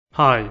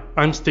Hi,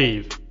 I'm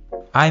Steve,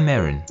 I'm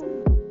Erin.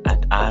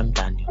 And I'm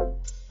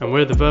Daniel. and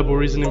we're the Verbal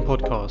Reasoning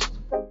Podcast.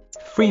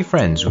 Three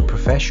friends with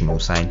professional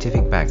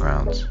scientific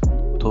backgrounds.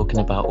 Talking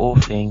about all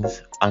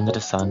things under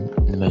the sun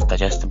in the most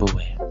digestible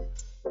way.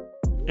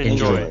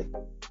 Enjoy.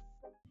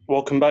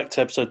 Welcome back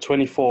to episode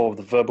 24 of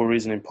the Verbal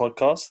Reasoning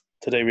Podcast.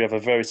 Today we have a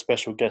very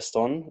special guest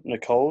on,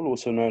 Nicole,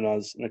 also known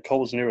as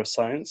Nicole's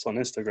Neuroscience on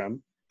Instagram.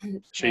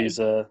 She's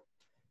a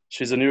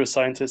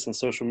neuroscientist and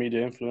social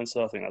media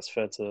influencer. I think that's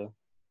fair to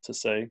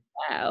say.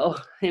 Wow,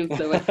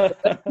 influencer.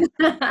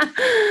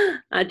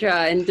 I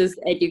try and just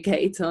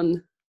educate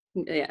on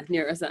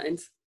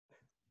neuroscience.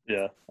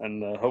 Yeah,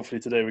 and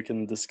hopefully today we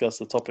can discuss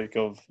the topic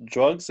of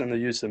drugs and the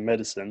use in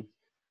medicine.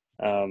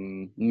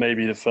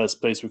 Maybe the first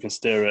place we can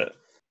steer it.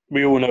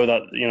 We all know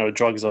that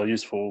drugs are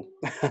useful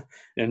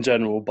in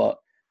general, but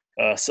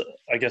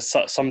I guess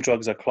some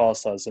drugs are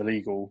classed as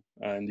illegal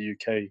in the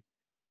UK.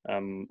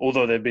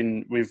 Although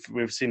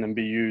we've seen them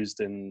be used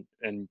in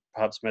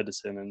perhaps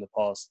medicine in the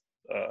past.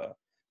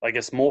 I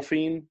guess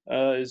morphine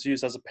is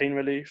used as a pain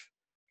relief.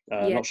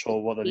 Not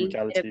sure what the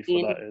legality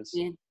for that is.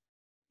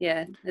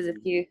 Yeah, there's a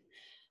few.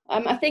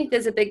 I think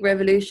there's a big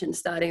revolution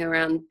starting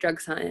around drug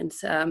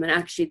science, and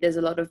actually there's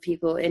a lot of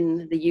people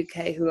in the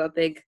UK who are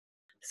big,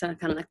 kind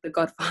of like the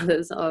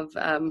godfathers of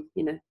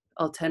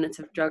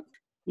alternative drug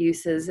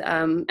uses.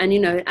 And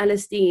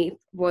LSD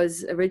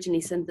was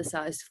originally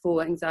synthesized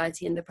for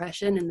anxiety and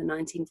depression in the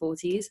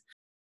 1940s.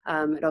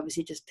 It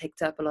obviously just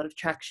picked up a lot of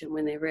traction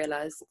when they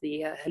realized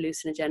the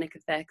hallucinogenic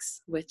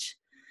effects, which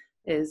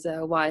is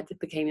why it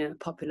became a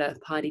popular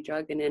party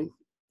drug, and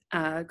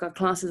then got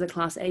classed as a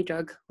class A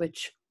drug,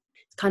 which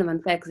is kind of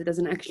unfair because it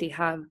doesn't actually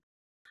have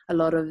a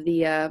lot of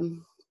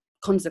the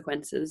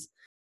consequences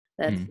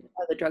that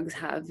other drugs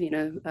have,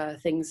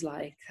 things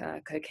like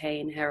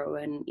cocaine,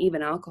 heroin,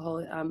 even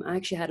alcohol. I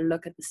actually had a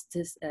look at the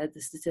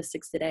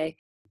statistics today.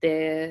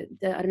 I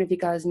don't know if you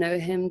guys know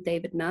him,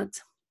 David Nutt.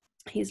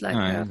 He's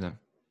like...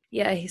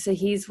 so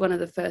he's one of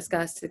the first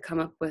guys to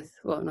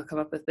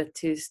but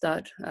to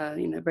start,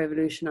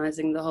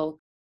 revolutionizing the whole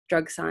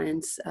drug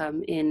science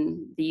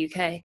in the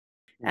UK.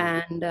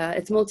 And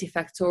it's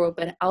multifactorial,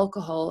 but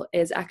alcohol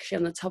is actually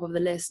on the top of the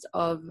list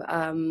of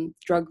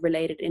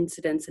drug-related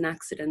incidents and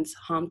accidents,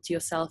 harm to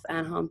yourself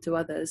and harm to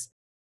others.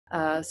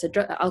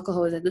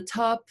 Alcohol is at the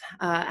top,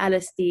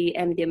 LSD,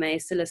 MDMA,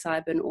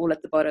 psilocybin, all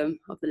at the bottom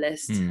of the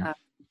list.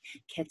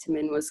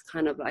 Ketamine was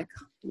kind of like,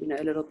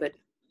 a little bit,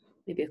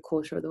 maybe a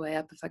quarter of the way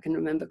up, if I can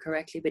remember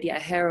correctly. But yeah,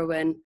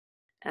 heroin,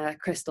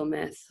 crystal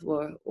meth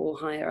were all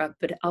higher up,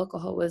 but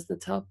alcohol was the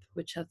top,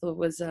 which I thought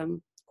was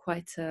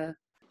quite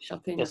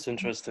shocking. That's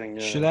interesting.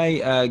 Yeah. Should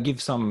I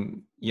give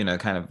some,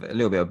 kind of a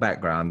little bit of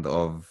background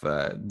of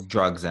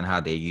drugs and how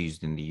they're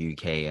used in the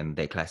UK and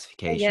their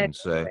classification?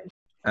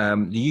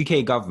 The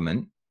UK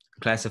government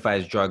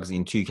classifies drugs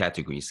in two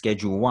categories,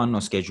 Schedule 1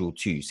 or Schedule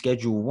 2.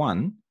 Schedule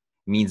 1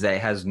 means that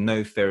it has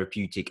no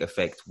therapeutic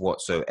effect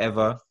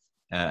whatsoever.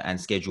 And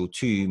Schedule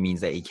 2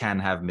 means that it can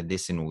have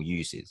medicinal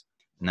uses.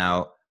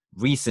 Now,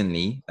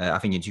 recently, I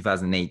think in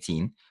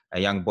 2018, a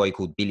young boy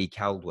called Billy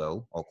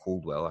Caldwell,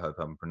 I hope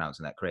I'm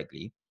pronouncing that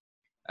correctly,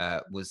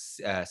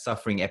 was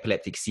suffering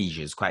epileptic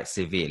seizures quite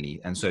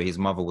severely. And so his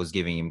mother was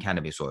giving him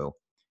cannabis oil.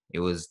 It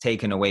was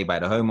taken away by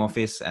the Home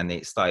Office, and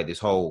it started this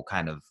whole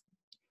kind of,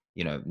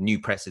 new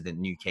precedent,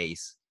 new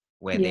case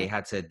where they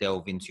had to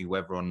delve into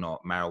whether or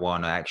not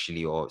marijuana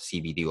actually, or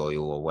CBD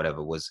oil or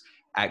whatever, was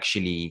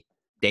actually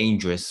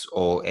dangerous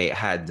or it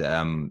had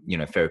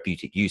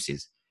therapeutic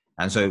uses.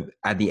 And so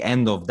at the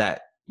end of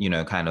that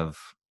kind of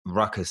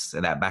ruckus,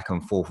 that back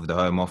and forth with the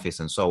Home Office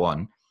and so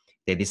on,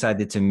 they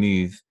decided to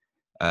move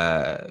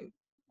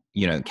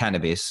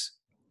cannabis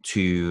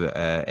to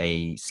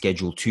a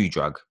Schedule 2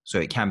 drug, so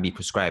it can be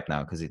prescribed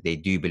now because they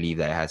do believe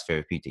that it has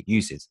therapeutic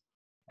uses.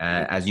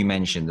 As you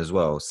mentioned as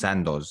well,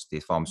 Sandoz, the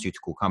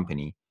pharmaceutical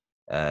company,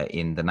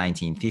 in the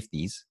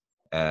 1950s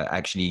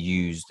actually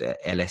used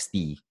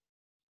LSD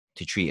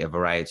to treat a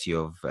variety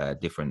of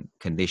different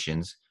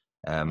conditions.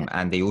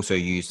 And they also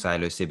use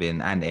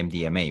psilocybin and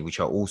MDMA, which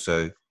are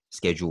also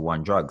Schedule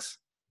 1 drugs.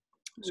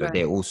 So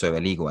they're also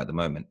illegal at the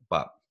moment.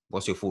 But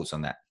what's your thoughts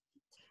on that?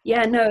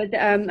 Yeah, no,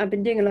 I've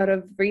been doing a lot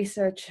of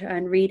research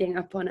and reading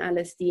up on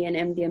LSD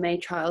and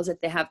MDMA trials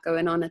that they have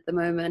going on at the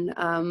moment.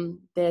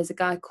 There's a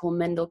guy called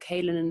Mendel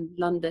Kaelen in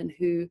London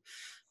who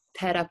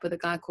paired up with a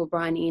guy called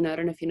Brian Eno. I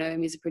don't know if you know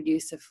him. He's a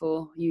producer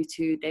for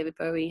U2, David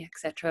Bowie,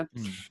 etc.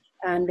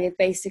 And they're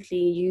basically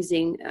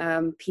using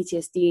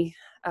PTSD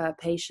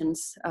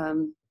patients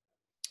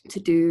to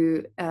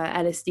do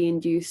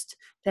LSD-induced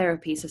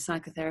therapy, so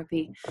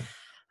psychotherapy,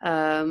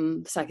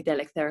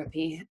 psychedelic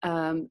therapy.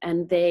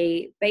 And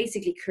they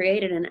basically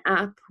created an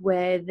app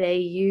where they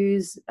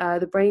use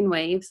the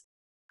brainwaves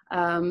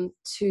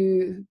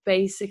to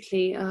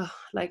basically, how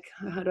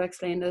do I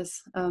explain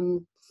this?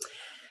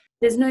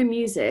 There's no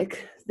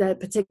music,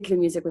 that particular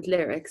music with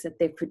lyrics that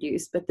they've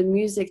produced, but the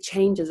music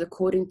changes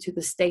according to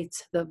the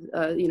state of,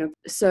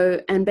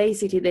 So, and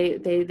basically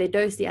they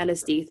dose the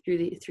LSD through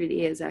the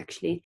ears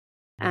actually,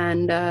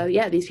 And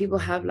yeah, these people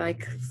have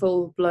like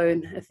full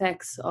blown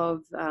effects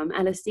of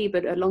LSD,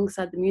 but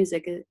alongside the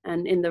music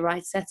and in the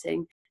right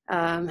setting,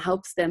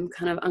 helps them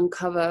kind of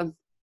uncover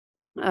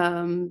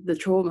the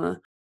trauma,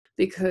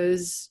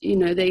 because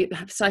they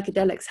have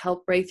psychedelics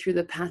help break through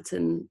the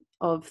pattern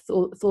of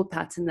thought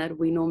pattern that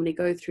we normally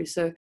go through.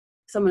 So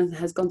someone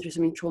has gone through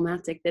something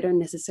traumatic, they don't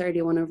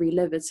necessarily want to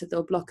relive it, so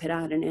they'll block it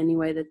out in any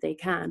way that they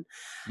can.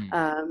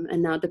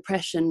 And now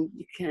depression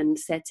can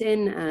set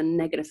in, and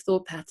negative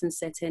thought patterns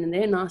set in, and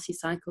they're nasty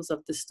cycles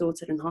of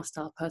distorted and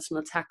hostile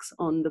personal attacks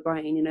on the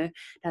brain.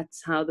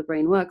 That's how the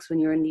brain works when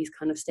you're in these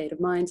kind of state of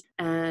minds,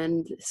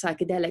 and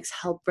psychedelics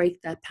help break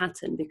that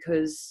pattern,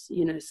 because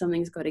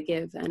something's got to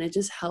give, and it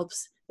just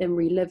helps them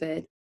relive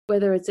it,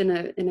 whether it's in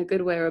a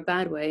good way or a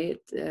bad way.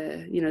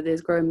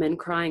 There's grown men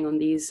crying on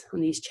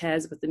these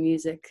chairs with the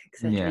music,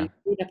 etc. Yeah. You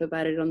read up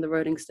about it on the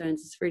Rolling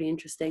Stones. It's really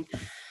interesting.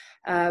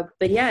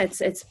 But yeah,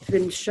 it's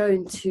been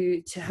shown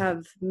to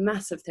have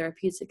massive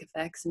therapeutic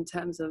effects in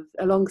terms of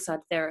alongside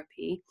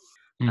therapy.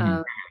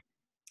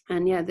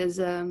 And yeah, there's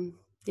I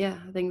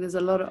think there's a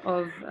lot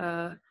of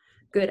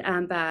good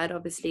and bad,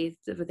 obviously,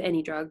 with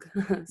any drug.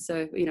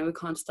 So we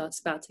can't start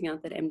spouting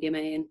out that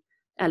MDMA and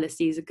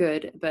LSDs are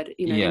good, but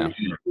in a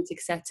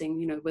therapeutic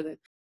setting, with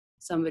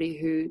somebody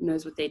who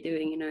knows what they're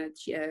doing, a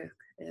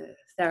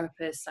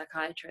therapist,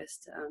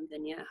 psychiatrist,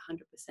 then yeah,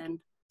 100%.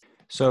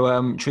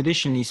 So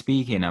traditionally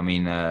speaking, I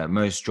mean,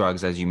 most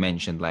drugs, as you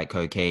mentioned, like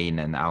cocaine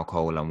and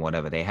alcohol and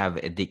whatever, they have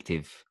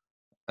addictive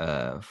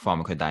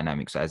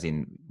pharmacodynamics, as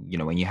in,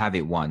 when you have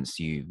it once,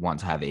 you want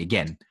to have it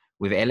again.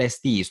 With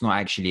LSD, it's not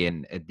actually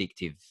an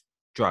addictive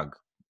drug,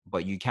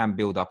 but you can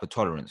build up a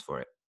tolerance for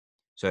it.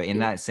 So in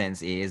that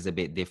sense, it is a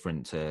bit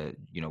different to,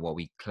 what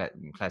we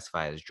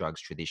classify as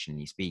drugs,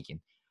 traditionally speaking.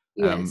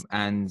 Yes.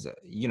 And,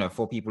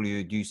 for people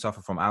who do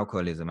suffer from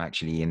alcoholism,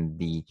 actually in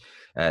the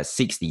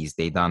 60s,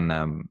 they done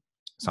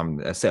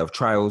a set of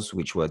trials,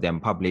 which were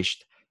then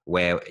published,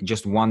 where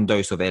just one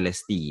dose of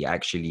LSD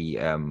actually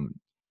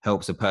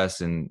helps a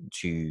person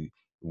to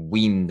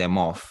wean them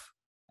off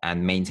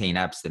and maintain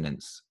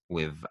abstinence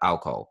with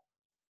alcohol.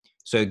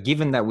 So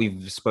given that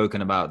we've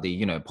spoken about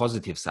the,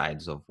 positive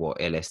sides of what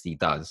LSD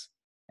does,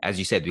 as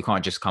you said, we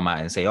can't just come out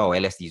and say, oh,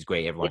 LSD is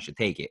great, everyone should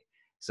take it.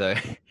 So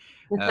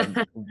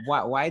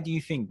why do you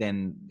think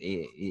then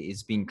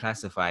it's been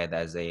classified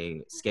as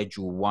a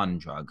Schedule 1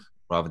 drug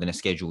rather than a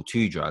Schedule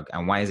 2 drug?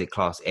 And why is it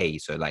Class A?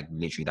 So like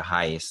literally the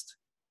highest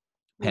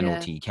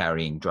penalty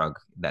carrying drug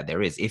that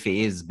there is. If it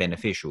is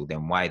beneficial,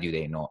 then why do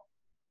they not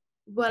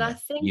I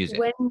think use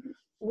it?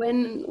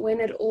 when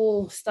it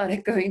all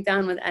started going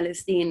down with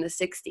LSD in the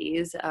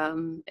 60s,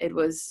 it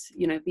was,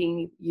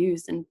 being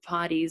used in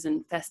parties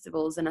and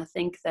festivals. And I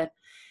think that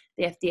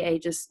the FDA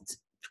just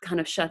kind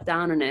of shut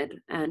down on it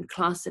and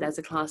classed it as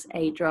a Class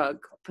A drug,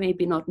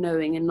 maybe not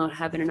knowing and not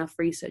having enough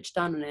research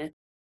done on it.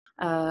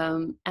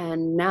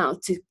 And now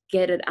to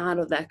get it out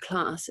of that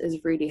class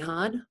is really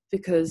hard,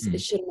 because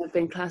it shouldn't have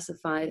been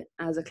classified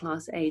as a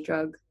Class A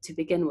drug to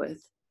begin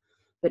with.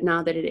 But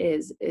now that it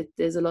is,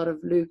 there's a lot of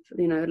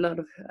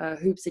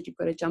hoops that you've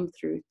got to jump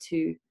through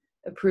to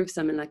approve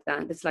something like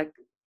that.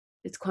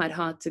 It's quite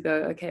hard to go,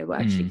 okay,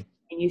 well, actually,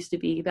 it used to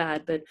be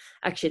bad, but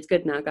actually it's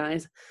good now,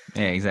 guys.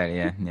 Yeah, exactly.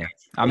 Yeah.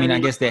 I mean, I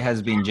guess there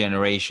has been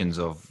generations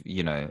of,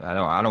 I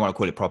don't want to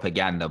call it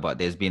propaganda, but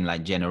there's been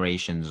like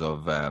generations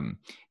of,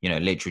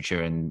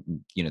 literature and,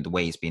 the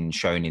way it's been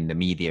shown in the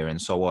media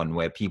and so on,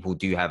 where people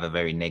do have a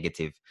very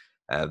negative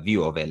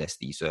view of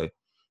LSD. So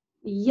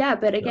yeah,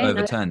 but again,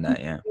 overturn that.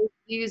 Yeah.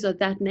 Views are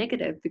that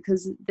negative,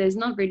 because there's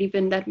not really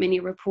been that many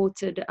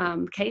reported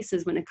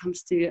cases when it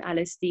comes to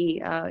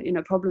LSD,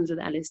 problems with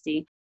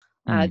LSD.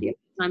 The only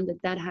time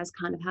that has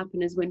kind of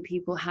happened is when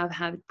people have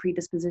had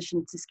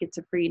predisposition to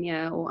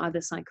schizophrenia or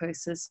other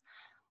psychosis,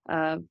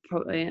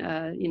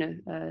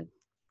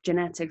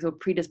 genetics or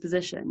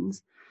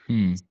predispositions.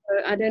 So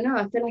I don't know,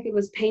 I feel like it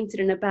was painted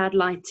in a bad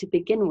light to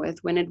begin with,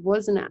 when it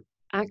wasn't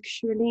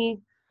actually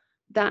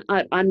that.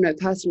 I don't know,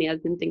 personally, I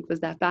didn't think it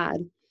was that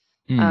bad.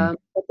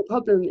 But the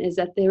problem is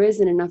that there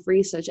isn't enough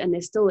research, and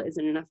there still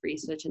isn't enough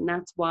research, and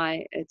that's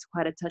why it's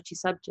quite a touchy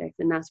subject,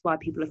 and that's why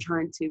people are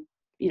trying to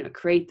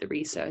create the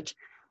research.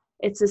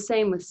 It's the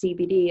same with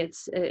CBD.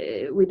 It's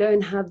we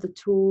don't have the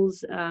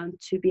tools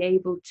to be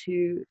able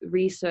to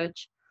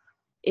research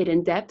it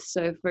in depth.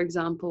 So for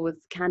example, with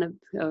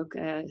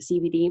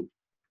CBD,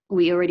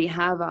 we already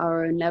have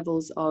our own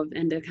levels of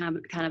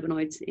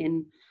endocannabinoids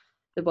in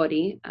the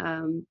body,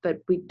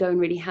 but we don't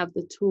really have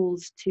the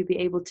tools to be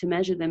able to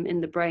measure them in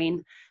the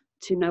brain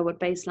to know what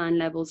baseline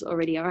levels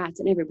already are at,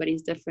 and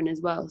everybody's different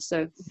as well.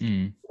 So I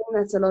think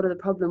that's a lot of the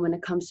problem when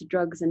it comes to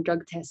drugs and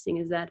drug testing,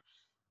 is that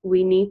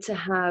we need to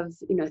have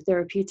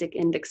therapeutic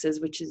indexes,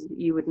 which is,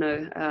 you would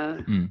know,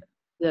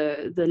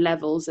 the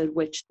levels at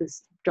which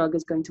this drug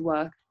is going to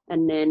work,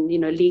 and then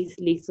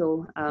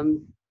lethal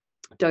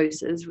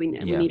doses. We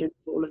need to do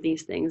all of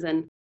these things,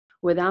 and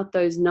without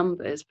those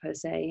numbers per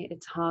se,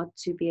 it's hard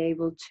to be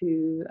able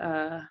to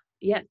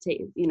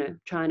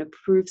try and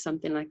approve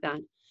something like that.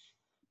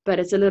 but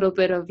it's a little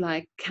bit of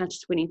like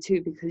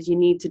catch-22 because you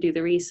need to do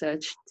the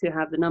research to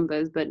have the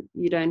numbers, but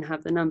you don't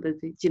have the numbers.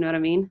 Do you know what I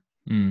mean?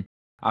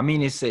 I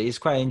mean, it's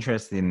quite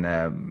interesting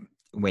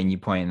when you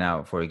point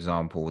out, for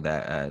example,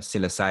 that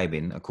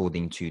psilocybin,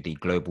 according to the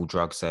Global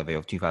Drug Survey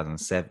of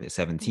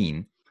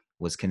 2017,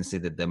 was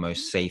considered the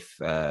most safe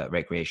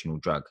recreational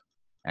drug.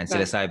 And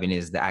psilocybin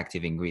is the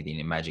active ingredient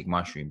in magic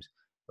mushrooms,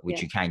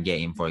 which you can get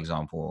in, for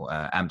example,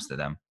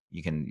 Amsterdam.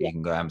 You can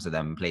go to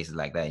Amsterdam and places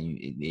like that.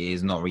 It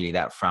is not really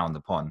that frowned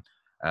upon.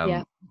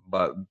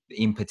 But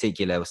in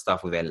particular,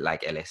 stuff with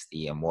like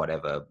LSD and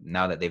whatever,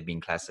 now that they've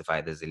been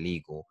classified as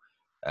illegal,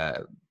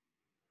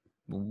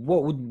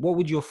 what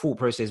would your thought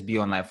process be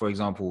on, like, for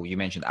example, you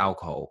mentioned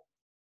alcohol.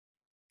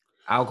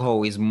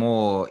 Alcohol is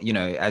more, you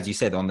know, as you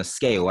said, on the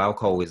scale,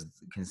 alcohol is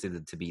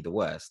considered to be the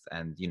worst,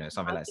 and you know,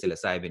 something like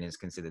psilocybin is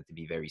considered to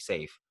be very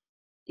safe.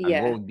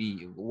 And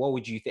what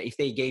would you if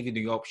they gave you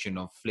the option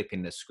of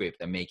flipping the script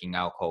and making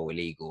alcohol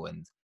illegal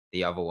and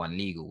the other one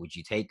legal? Would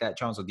you take that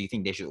chance, or do you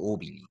think they should all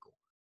be legal?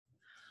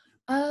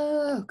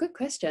 Oh, good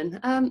question.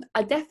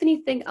 I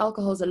definitely think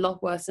alcohol is a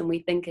lot worse than we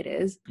think it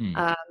is.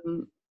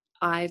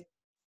 I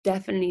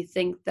definitely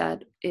think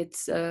that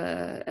it's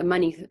a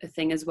money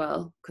thing as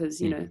well, because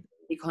you know,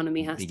 the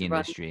economy has to run.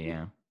 Industry,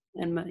 yeah.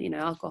 And you know,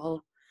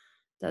 alcohol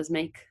does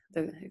make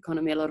the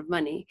economy a lot of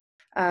money.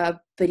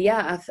 But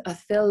yeah, I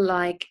feel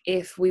like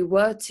if we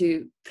were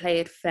to play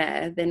it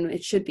fair, then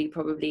it should be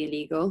probably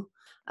illegal.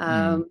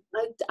 I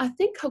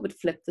think I would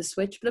flip the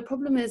switch, but the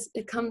problem is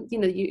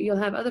you'll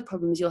have other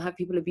problems. You'll have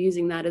people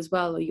abusing that as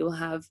well, or you'll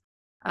have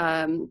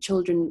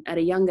children at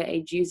a younger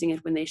age using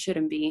it when they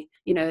shouldn't be.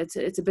 You know,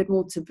 it's a bit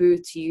more taboo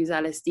to use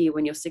LSD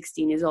when you're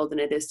 16 years old than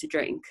it is to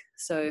drink.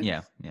 So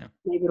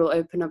maybe it'll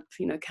open up,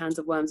 you know, cans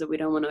of worms that we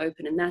don't want to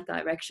open in that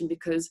direction,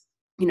 because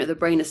you know, the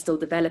brain is still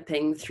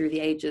developing through the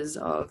ages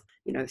of,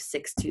 you know,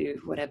 6 to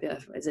whatever,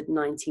 is it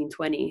 19,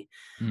 20?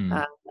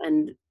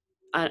 And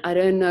I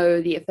don't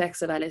know the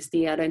effects of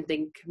LSD. I don't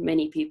think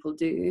many people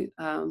do,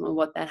 or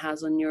what that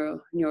has on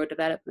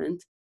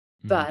neurodevelopment.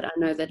 But I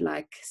know that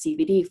like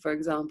CBD, for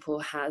example,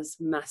 has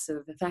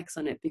massive effects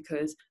on it,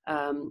 because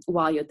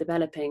while you're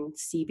developing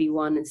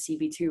CB1 and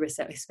CB2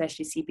 receptors,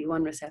 especially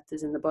CB1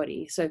 receptors in the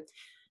body. So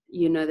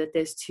you know that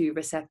there's two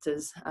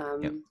receptors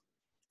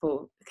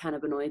for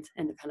cannabinoids,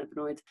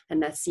 endocannabinoids,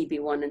 and that's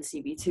CB1 and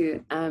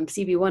CB2.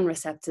 CB1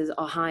 receptors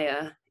are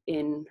higher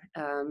in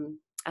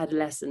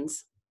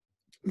adolescents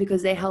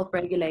because they help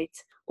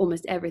regulate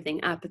almost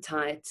everything: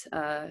 appetite,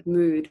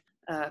 mood,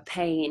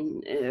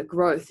 pain,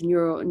 growth,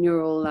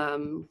 neural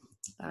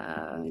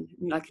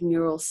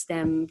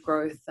stem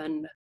growth,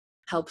 and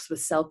helps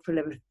with cell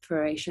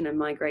proliferation and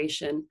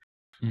migration.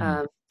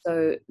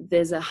 So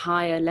there's a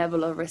higher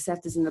level of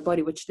receptors in the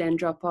body, which then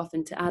drop off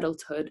into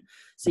adulthood.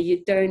 So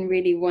you don't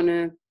really want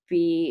to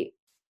be,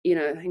 you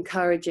know,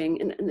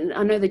 encouraging. And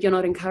I know that you're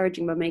not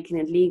encouraging by making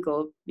it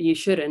legal. You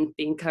shouldn't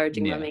be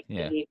encouraging by making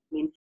it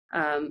legal.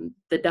 I mean,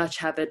 the Dutch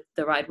have it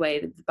the right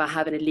way. By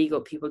having it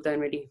legal, people don't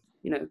really,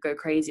 you know, go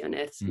crazy on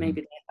it. Maybe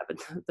they have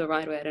it the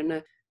right way. I don't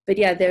know. But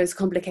yeah, there's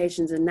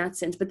complications in that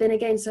sense. But then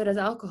again, so does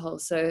alcohol.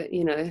 So,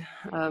 you know.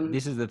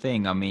 This is the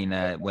thing. I mean,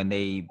 when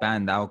they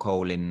banned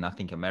alcohol in, I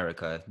think,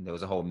 America, there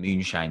was a whole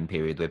moonshine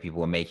period where people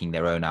were making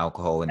their own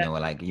alcohol, and there were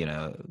like, you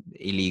know,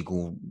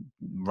 illegal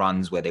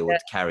runs where they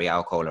would carry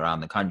alcohol around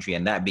the country.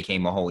 And that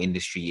became a whole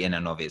industry in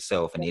and of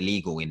itself, an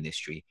illegal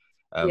industry.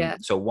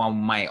 So one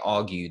might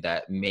argue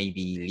that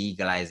maybe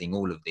legalizing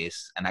all of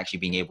this and actually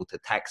being able to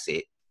tax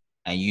it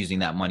and using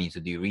that money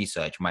to do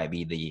research might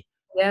be the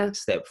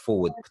step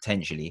forward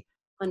potentially.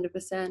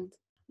 100%.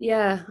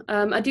 Yeah,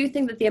 I do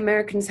think that the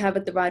Americans have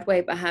it the right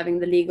way by having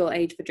the legal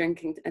age for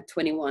drinking at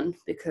 21,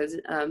 because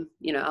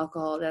you know,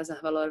 alcohol does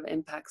have a lot of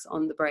impacts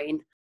on the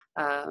brain.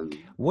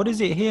 What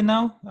is it here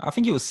now? I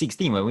think it was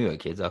 16 when we were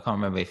kids. I can't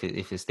remember if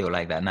it's still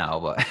like that now,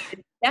 but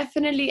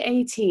definitely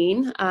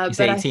 18. It's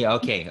 18.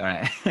 Okay, all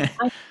right.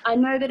 I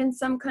know that in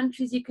some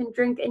countries you can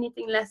drink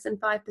anything less than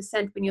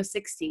 5% when you're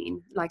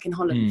 16, like in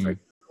Holland, for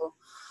example.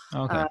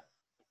 Okay.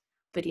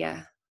 But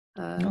yeah.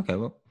 Okay,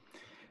 well.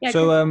 Yeah,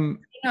 so you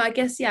know, I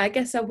guess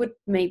I would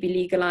maybe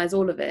legalize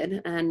all of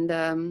it, and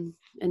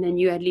then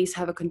you at least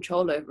have a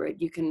control over it.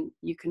 You can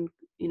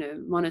you know,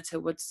 monitor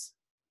what's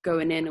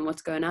going in and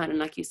what's going out, and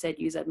like you said,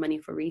 use that money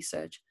for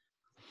research.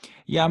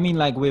 Yeah, I mean,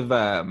 like with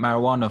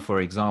marijuana,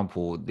 for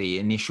example, the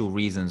initial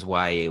reasons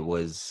why it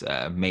was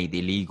made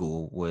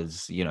illegal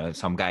was, you know,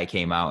 some guy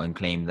came out and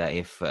claimed that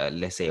if,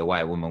 let's say, a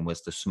white woman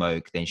was to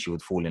smoke, then she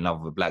would fall in love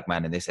with a black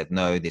man. And they said,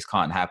 no, this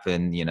can't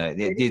happen. You know,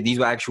 these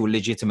were actual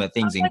legitimate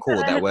things in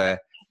court that were,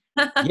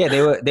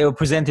 they were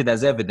presented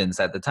as evidence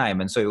at the time.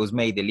 And so it was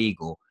made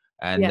illegal.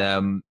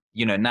 And,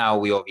 you know, now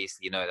we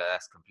obviously know that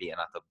that's complete and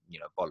utter, you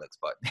know, bollocks.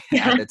 But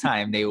at the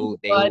time, they all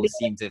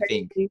seem to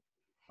think.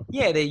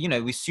 Yeah, they, you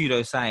know, with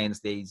pseudoscience,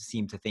 they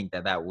seem to think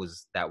that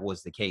was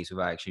the case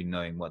without actually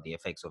knowing what the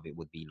effects of it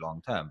would be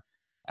long term.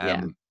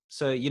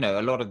 So, you know,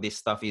 a lot of this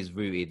stuff is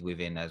rooted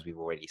within, as we've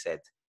already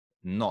said,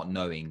 not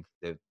knowing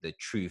the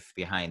truth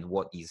behind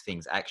what these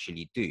things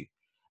actually do.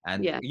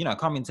 And, you know,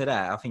 coming to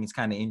that, I think it's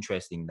kind of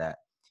interesting that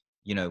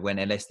when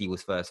LSD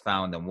was first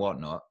found and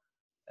whatnot.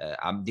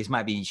 This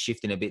might be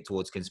shifting a bit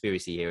towards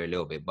conspiracy here a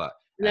little bit, but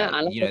No,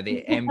 I like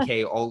the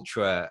MK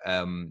Ultra,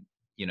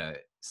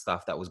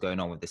 stuff that was going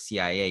on with the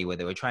CIA, where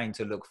they were trying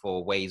to look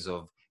for ways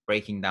of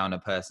breaking down a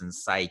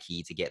person's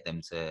psyche to get them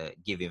to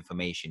give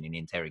information in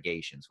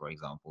interrogations, for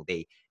example.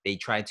 They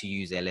tried to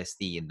use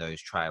LSD in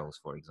those trials,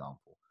 for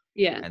example.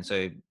 Yeah. And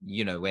so,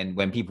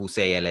 when people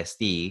say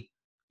LSD,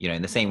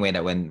 in the same way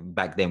that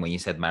back then when you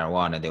said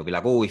marijuana, they'll be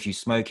like, oh, if you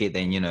smoke it,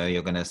 then,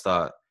 you're going to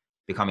start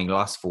becoming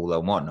lustful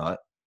and whatnot.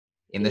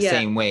 In the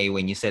same way,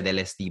 when you said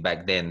LSD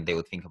back then, they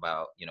would think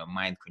about,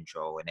 mind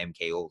control and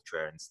MK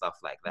Ultra and stuff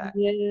like that.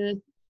 Yeah.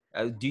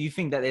 Do you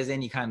think that there's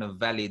any kind of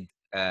valid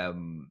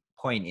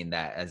point in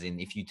that, as in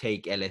if you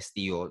take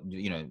LSD or,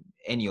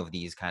 any of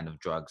these kind of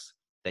drugs,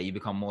 that you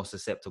become more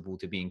susceptible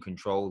to being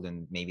controlled,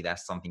 and maybe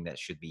that's something that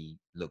should be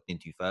looked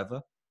into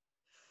further?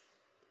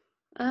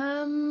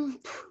 Hard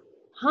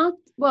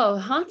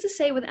to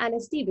say with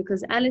LSD,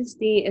 because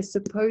LSD is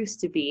supposed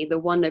to be the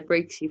one that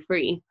breaks you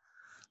free.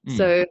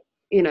 So,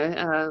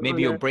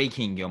 maybe you're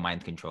breaking your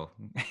mind control.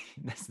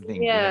 That's the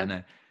thing. Yeah. We don't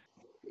know.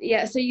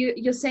 Yeah. So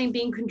you're saying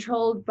being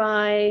controlled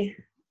by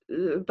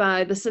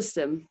the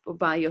system or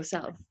by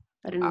yourself.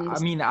 I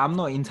mean, I'm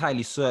not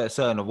entirely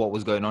certain of what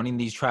was going on in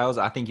these trials.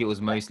 I think it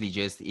was mostly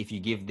just, if you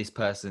give this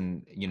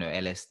person,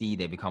 LSD,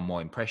 they become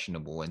more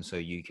impressionable. And so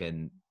you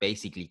can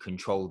basically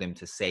control them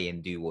to say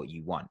and do what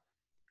you want.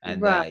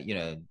 And,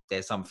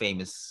 there's some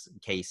famous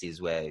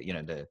cases where,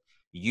 the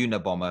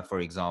Unabomber,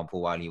 for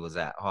example, while he was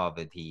at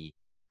Harvard, he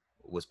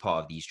was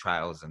part of these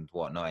trials and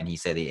whatnot. And he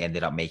said it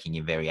ended up making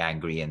him very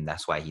angry. And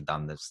that's why he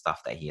done the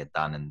stuff that he had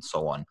done and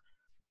so on.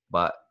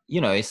 But, do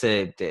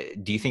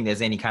you think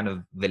there's any kind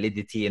of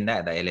validity in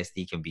that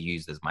LSD can be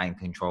used as mind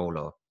control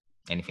or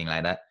anything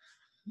like that?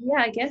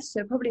 Yeah, I guess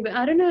so, probably. But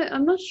I don't know.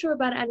 I'm not sure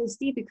about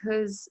LSD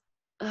because,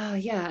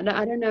 I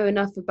don't know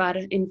enough about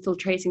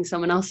infiltrating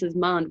someone else's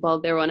mind while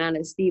they're on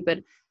LSD. But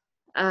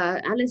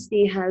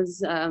LSD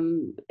has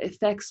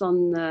effects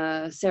on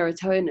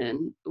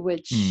serotonin,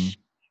 which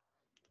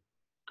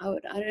I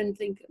don't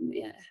think,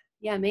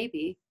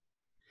 maybe.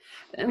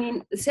 I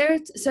mean, so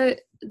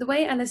the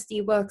way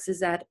LSD works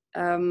is that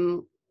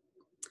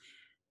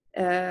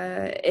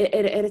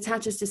it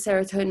attaches to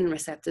serotonin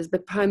receptors,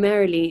 but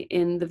primarily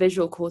in the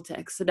visual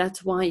cortex. So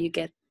that's why you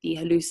get the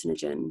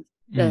hallucinogenic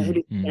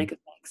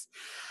effects,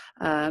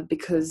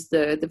 because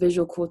the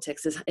visual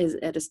cortex is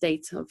at a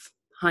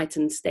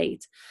heightened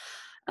state.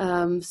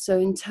 So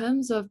in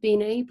terms of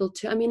being able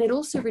to, it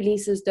also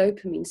releases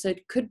dopamine. So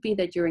it could be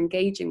that you're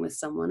engaging with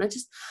someone. I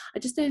just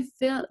don't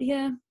feel,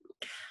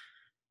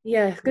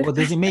 Well,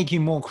 does it make you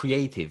more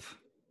creative?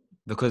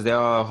 Because there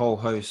are a whole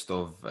host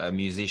of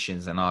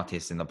musicians and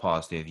artists in the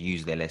past who have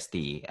used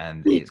LSD,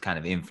 and it's kind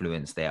of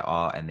influenced their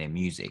art and their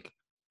music.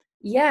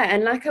 Yeah,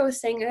 and like I was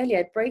saying earlier,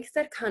 it breaks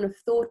that kind of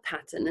thought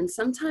pattern. And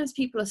sometimes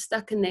people are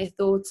stuck in their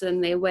thoughts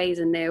and their ways,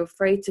 and they're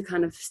afraid to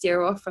kind of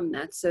steer off from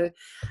that. So,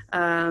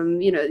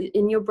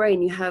 in your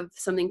brain, you have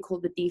something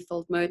called the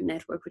default mode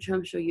network, which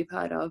I'm sure you've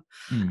heard of.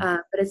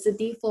 But it's the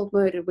default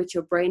mode at which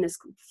your brain is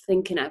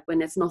thinking at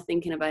when it's not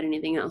thinking about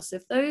anything else. So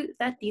if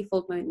that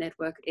default mode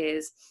network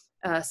is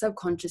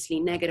subconsciously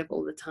negative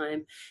all the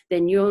time,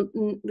 then you're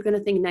going to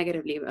think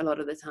negatively a lot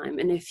of the time.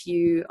 And if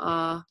you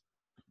are...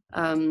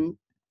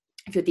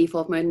 if your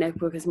default mode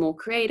network is more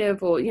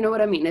creative, or you know what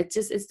I mean,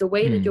 it's the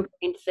way that your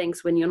brain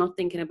thinks when you're not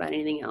thinking about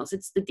anything else.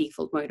 It's the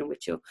default mode in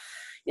which your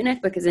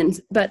network is in.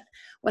 But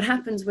what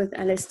happens with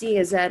LSD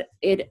is that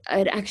it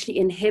actually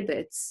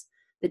inhibits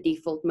the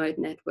default mode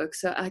network.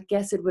 So I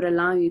guess it would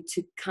allow you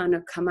to kind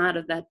of come out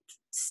of that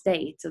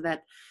state, or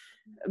that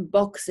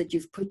box that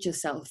you've put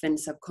yourself in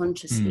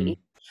subconsciously.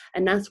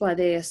 And that's why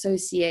they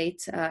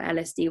associate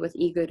LSD with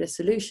ego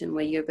dissolution,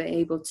 where you'll be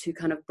able to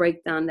kind of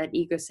break down that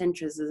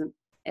egocentrism,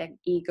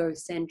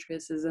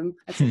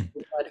 that's a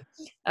word,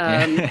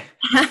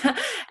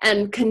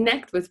 and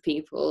connect with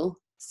people.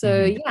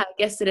 So I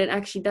guess that it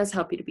actually does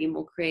help you to be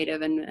more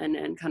creative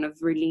and kind of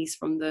release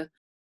from the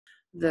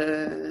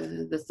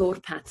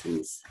thought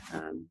patterns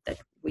that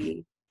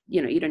we,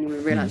 you don't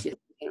even realize you're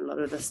thinking a lot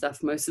of the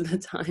stuff most of the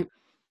time.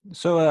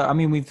 So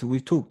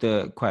we've talked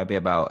quite a bit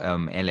about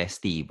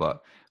LSD,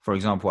 but for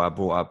example, I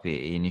brought up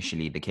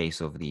initially the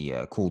case of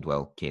the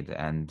Caldwell kid,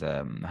 and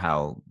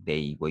how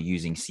they were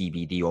using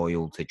CBD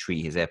oil to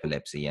treat his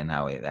epilepsy, and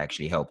how it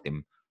actually helped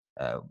him.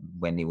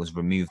 When it was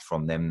removed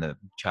from them, the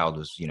child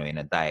was, in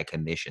a dire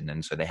condition,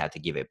 and so they had to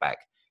give it back.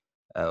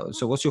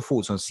 So what's your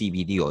thoughts on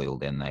CBD oil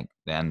then?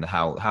 And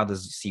how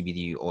does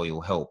CBD oil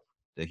help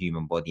the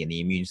human body and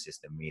the immune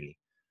system, really?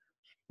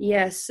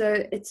 Yeah,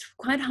 so it's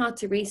quite hard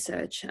to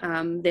research.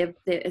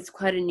 It's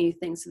quite a new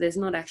thing, so there's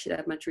not actually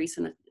that much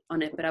research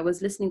on it. But I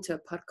was listening to a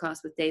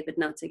podcast with David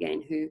Nutt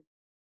again, who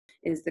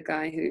is the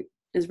guy who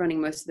is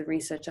running most of the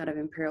research out of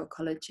Imperial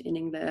College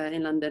in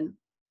London.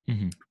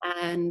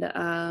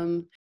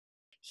 And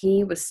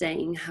he was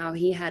saying how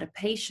he had a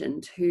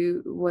patient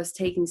who was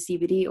taking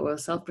CBD oil,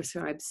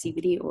 self-prescribed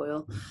CBD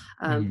oil.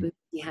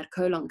 He had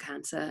colon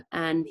cancer,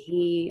 and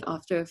he,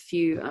 after a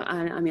few,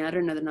 I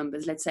don't know the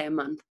numbers, let's say a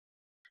month,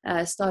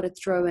 started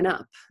throwing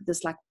up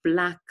this like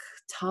black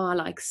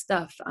tar-like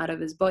stuff out of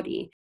his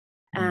body.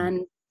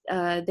 And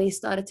they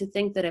started to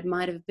think that it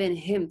might have been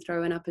him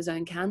throwing up his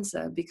own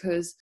cancer,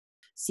 because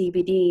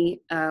CBD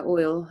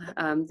oil,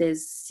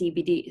 there's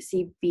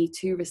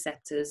CB2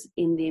 receptors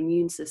in the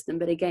immune system.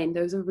 But again,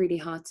 those are really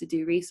hard to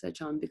do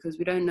research on, because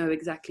we don't know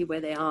exactly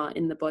where they are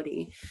in the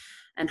body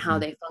and how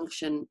they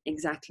function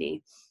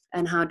exactly,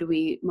 and how do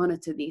we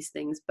monitor these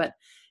things. But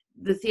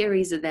the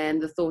theories are there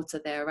and the thoughts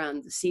are there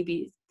around the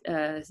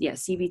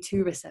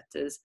CB2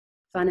 receptors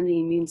found in the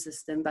immune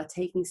system. By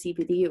taking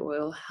CBD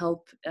oil,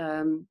 help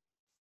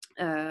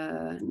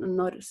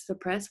not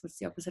suppress. What's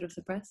the opposite of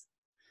suppress?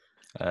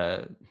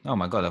 Oh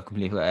my God, I've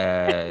completely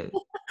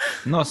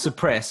not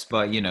suppress,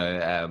 but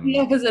the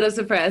opposite of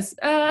suppress.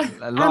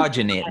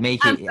 Largen it,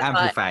 make it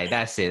amplify.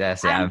 That's it.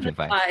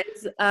 Amplify.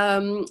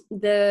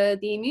 The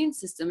immune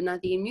system. Now,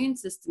 the immune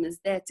system is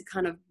there to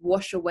kind of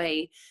wash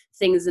away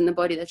things in the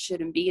body that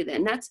shouldn't be there,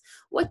 and that's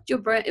what your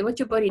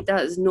body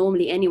does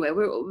normally anyway.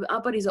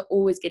 Our bodies are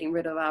always getting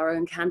rid of our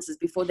own cancers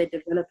before they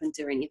develop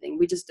into anything.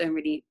 We just don't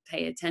really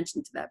pay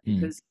attention to that,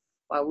 because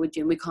why would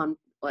you? And we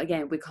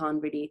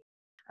can't really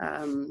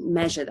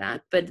measure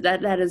that, but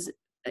that is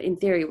in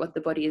theory what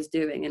the body is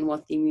doing, and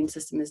what the immune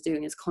system is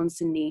doing is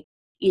constantly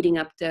eating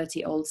up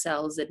dirty old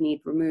cells that need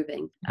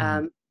removing.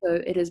 So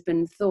it has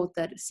been thought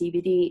that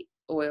CBD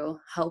oil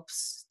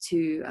helps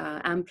to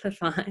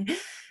amplify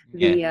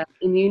the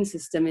immune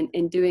system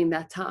in doing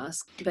that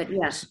task. But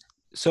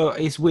so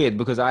it's weird,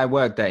 because I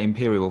worked at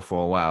Imperial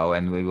for a while,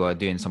 and we were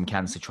doing some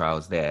cancer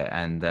trials there,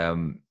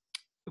 and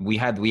we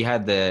had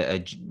a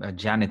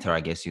janitor,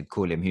 I guess you'd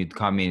call him, who'd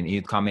come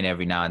in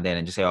every now and then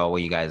and just say, "Oh,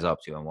 what are you guys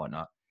up to?" and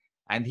whatnot.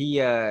 And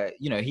he,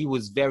 he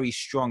was very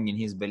strong in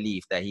his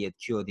belief that he had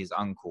cured his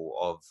uncle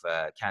of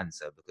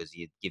cancer, because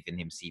he had given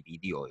him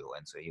CBD oil.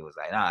 And so he was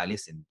like, "Nah,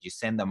 listen, just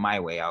send them my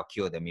way, I'll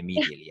cure them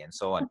immediately," and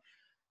so on.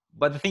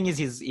 But the thing is,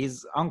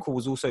 his uncle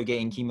was also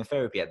getting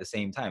chemotherapy at the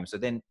same time. So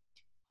then,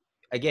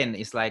 again,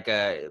 it's like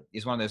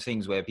it's one of those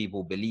things where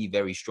people believe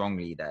very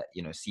strongly that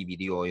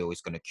CBD oil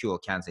is going to cure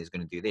cancer, is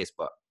going to do this,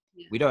 but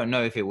we don't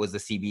know if it was the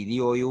CBD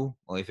oil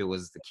or if it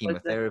was the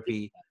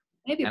chemotherapy.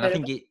 Maybe, and I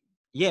think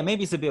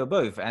maybe it's a bit of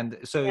both. And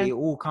so it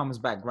all comes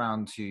back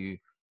round to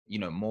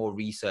more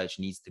research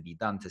needs to be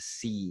done to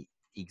see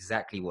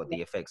exactly what the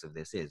effects of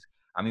this is.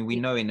 I mean, we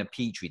know in a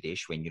petri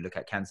dish, when you look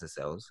at cancer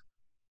cells,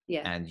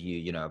 and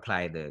you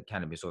apply the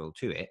cannabis oil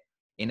to it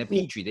in a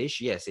petri dish,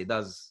 yes, it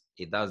does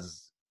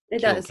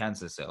kill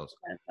cancer cells.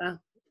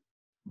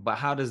 But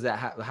how does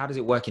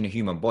it work in a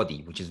human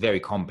body, which is very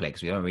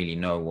complex? We don't really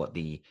know what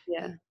the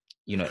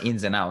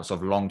ins and outs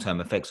of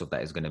long-term effects of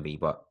that is going to be.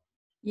 But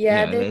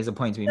there's a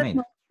point to be made.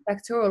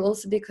 Factorial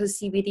also, because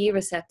CBD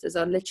receptors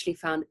are literally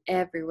found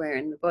everywhere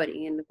in the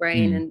body, in the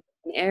brain, and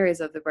in areas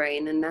of the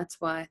brain, and that's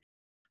why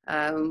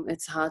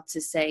it's hard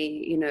to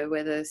say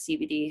whether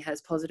CBD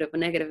has positive or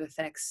negative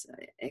effects,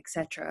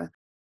 etc.,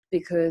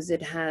 because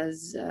it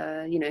has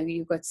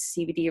you've got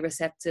CBD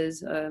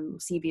receptors,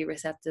 CB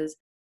receptors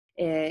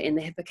in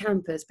the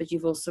hippocampus, but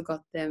you've also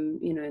got them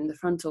in the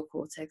frontal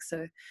cortex.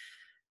 So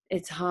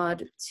it's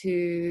hard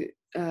to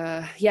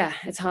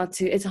it's hard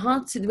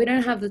to we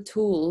don't have the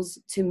tools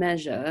to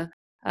measure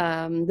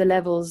the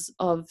levels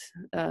of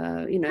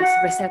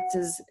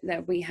receptors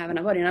that we have in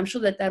our body, and I'm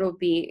sure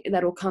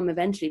that'll come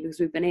eventually, because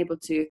we've been able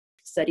to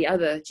study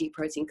other G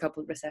protein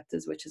coupled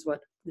receptors, which is what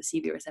the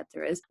CB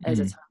receptor is, as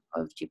a type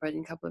of G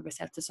protein coupled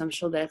receptor. So I'm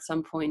sure that at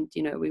some point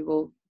we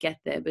will get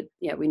there, but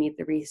we need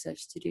the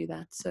research to do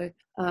that. So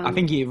I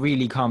think it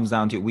really comes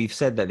down to, we've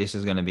said that this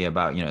is going to be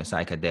about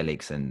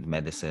psychedelics and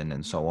medicine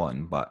and so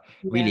on, but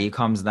really it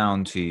comes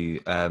down to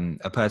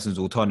a person's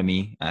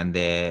autonomy and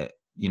their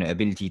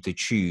ability to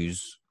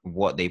choose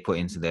what they put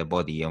into their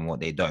body and what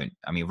they don't.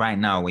 I mean, right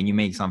now, when you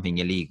make something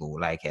illegal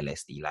like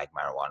LSD, like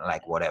marijuana,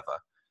 like whatever,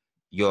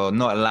 you're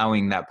not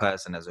allowing that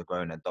person as a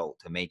grown adult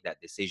to make that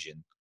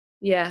decision.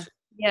 To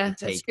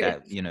take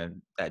that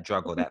that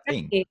drug or that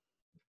thing.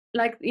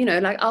 Like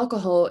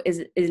alcohol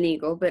is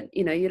legal, but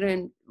you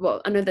don't. Well,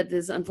 I know that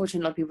there's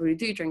unfortunately a lot of people who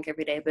do drink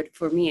every day, but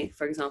for me,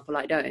 for example,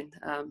 I don't.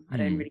 I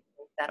don't really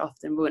drink that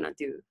often, but when I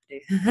do.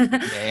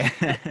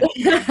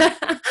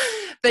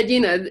 But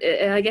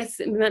I guess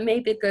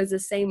maybe it goes the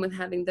same with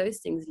having those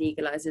things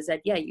legalized, is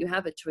that you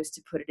have a choice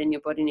to put it in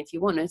your body, and if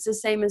you want it, it's the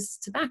same as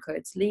tobacco.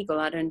 It's legal.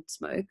 I don't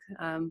smoke,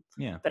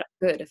 but I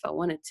could if I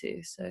wanted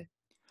to. So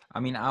I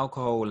mean,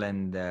 alcohol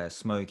and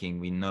smoking,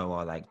 we know,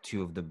 are like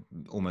two of the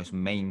almost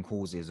main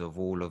causes of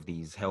all of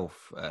these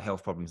health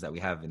problems that we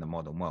have in the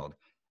modern world.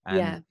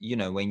 And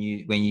when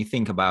you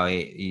think about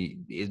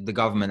it, the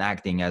government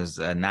acting as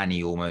a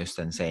nanny almost,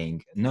 and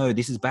saying, no,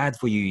 this is bad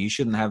for you, you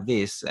shouldn't have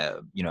this,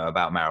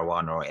 about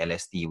marijuana or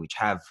LSD, which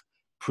have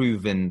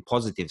proven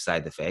positive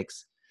side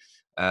effects,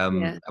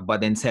 but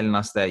then telling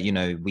us that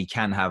we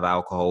can have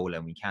alcohol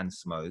and we can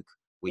smoke,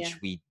 which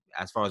we,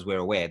 as far as we're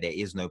aware, there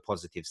is no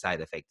positive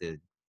side effect to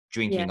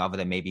drinking other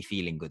than maybe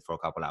feeling good for a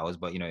couple hours,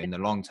 but in the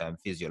long term,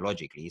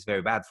 physiologically, it's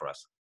very bad for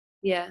us.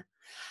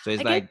 So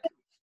it's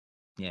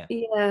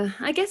Yeah,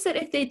 I guess that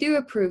if they do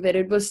approve it,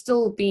 it will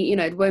still be, you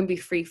know, it won't be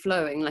free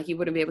flowing. Like you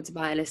wouldn't be able to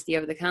buy LSD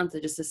over the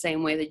counter, just the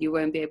same way that you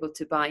won't be able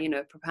to buy, you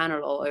know,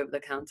 propranolol over the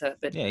counter.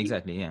 But Yeah,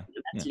 exactly. Yeah,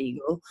 that's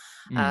legal.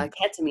 Mm.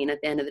 Ketamine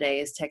at the end of the day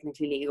is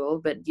technically legal,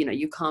 but you know,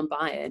 you can't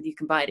buy it. You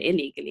can buy it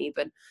illegally,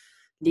 but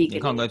legally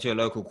You can't go to your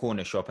local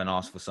corner shop and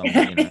ask for some,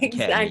 ketamine. Like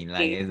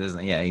exactly. it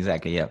doesn't. Yeah,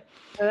 exactly. Yeah.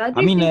 So I I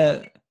do mean,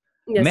 think,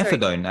 yeah, sorry.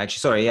 methadone. Actually,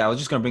 sorry. Yeah, I was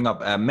just going to bring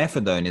up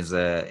methadone is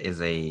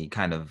a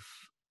kind of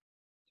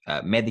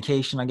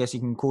medication, I guess you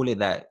can call it,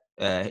 that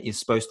is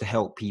supposed to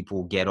help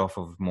people get off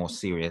of more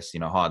serious,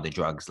 harder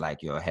drugs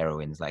like your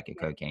heroines, like your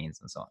cocaines,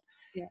 and so on.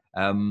 Yeah.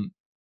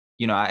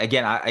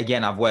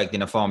 I've worked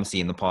in a pharmacy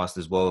in the past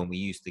as well, and we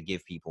used to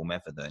give people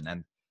methadone,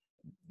 and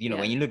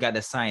when you look at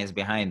the science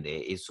behind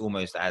it, it's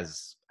almost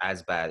as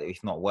bad,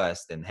 if not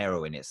worse, than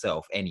heroin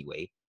itself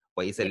anyway.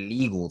 But it's a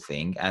legal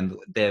thing, and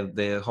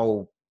the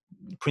whole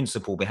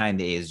principle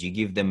behind it is you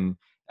give them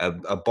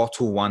a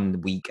bottle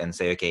 1 week and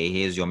say, okay,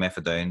 here's your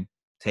methadone,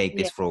 take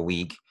this for a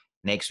week.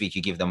 Next week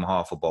you give them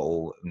half a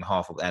bottle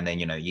and then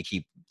you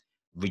keep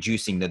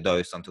reducing the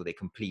dose until they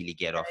completely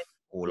get off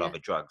all other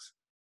drugs.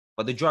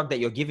 But the drug that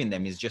you're giving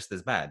them is just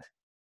as bad.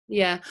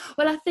 Yeah.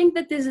 Well, I think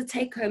that there's a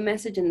take-home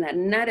message in that,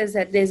 and that is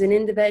that there's an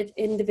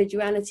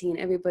individuality in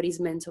everybody's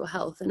mental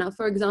health. And now,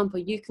 for example,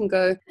 you can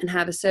go and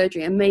have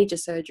a major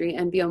surgery,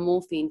 and be on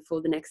morphine for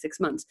the next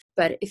 6 months.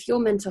 But if your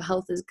mental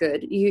health is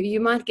good, you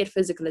might get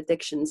physical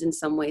addictions in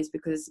some ways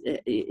because,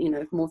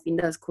 morphine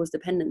does cause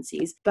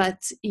dependencies.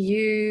 But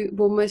you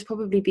will most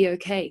probably be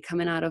okay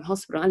coming out of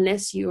hospital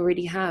unless you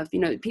already have,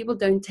 people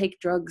don't take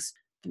drugs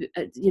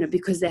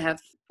because they have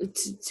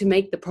to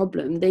make the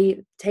problem.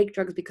 They take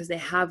drugs because they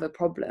have a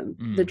problem.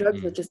 The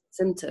drugs are just a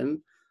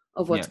symptom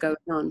of what's going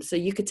on. So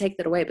you could take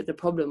that away, but the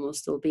problem will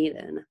still be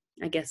there. And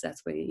I guess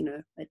that's where,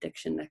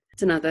 addiction,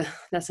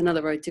 that's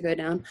another road to go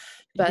down.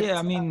 But yeah,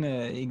 I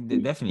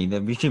mean, definitely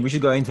we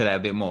should go into that a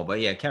bit more,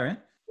 but yeah, Karen.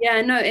 Yeah,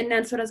 no, and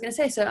that's what I was going to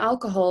say. So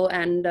alcohol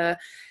and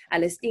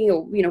LSD,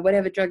 or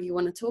whatever drug you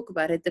want to talk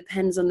about, it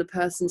depends on the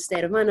person's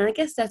state of mind. And I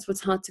guess that's what's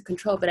hard to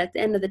control. But at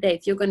the end of the day,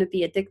 if you're going to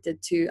be addicted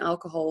to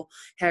alcohol,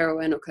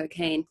 heroin, or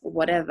cocaine, or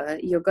whatever,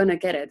 you're going to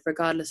get it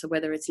regardless of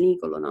whether it's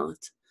legal or not.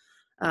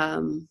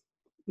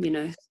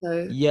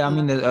 So yeah, I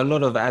mean, there's a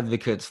lot of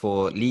advocates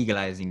for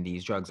legalizing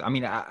these drugs. I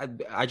mean, I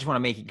just want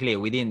to make it clear,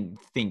 we didn't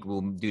think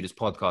we'll do this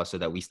podcast so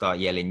that we start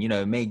yelling,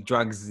 make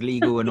drugs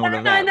legal and all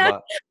of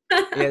that.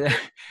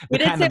 But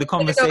yeah, the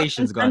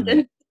conversation's gone.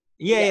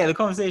 The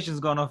conversation's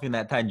gone off in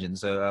that tangent.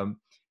 So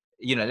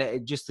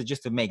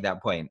just to make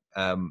that point,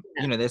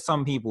 there's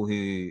some people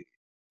who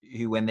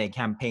when they're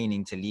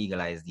campaigning to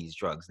legalize these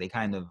drugs, they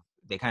kind of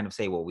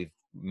say what we've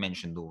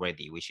mentioned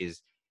already, which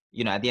is,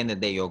 at the end of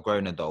the day, you're a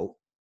grown adult.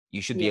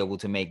 You should be able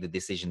to make the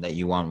decision that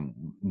you want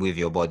with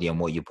your body and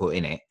what you put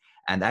in it.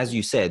 And as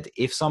you said,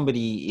 if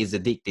somebody is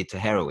addicted to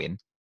heroin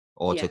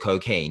or to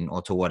cocaine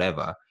or to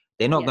whatever,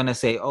 they're not going to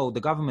say, oh, the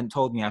government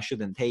told me I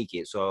shouldn't take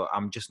it, so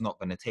I'm just not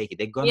going to take it.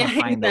 They're going to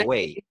find a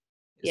way.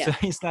 So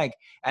it's like,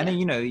 and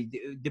then,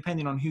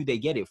 depending on who they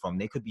get it from,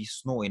 they could be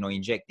snorting or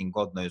injecting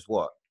God knows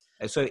what.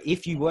 So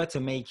if you were to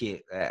make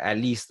it at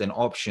least an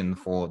option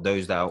for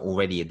those that are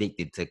already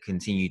addicted to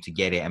continue to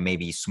get it, and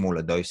maybe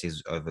smaller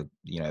doses over,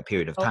 a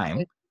period of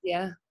time,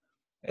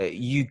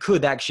 you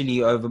could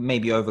actually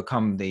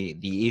overcome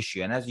the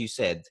issue. And as you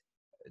said,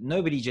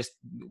 nobody just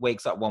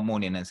wakes up one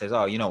morning and says,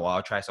 oh,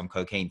 I'll try some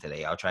cocaine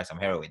today, I'll try some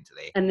heroin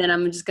today, and then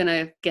I'm just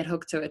gonna get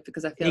hooked to it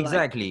because I feel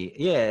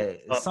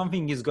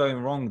something is going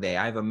wrong there,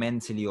 either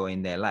mentally or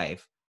in their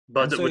life.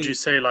 But would you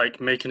say like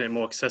making it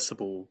more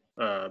accessible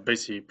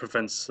basically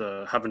prevents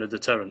having a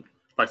deterrent?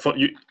 Like for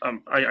you,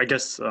 I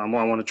guess what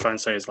I want to try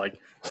and say is like,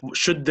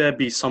 should there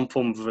be some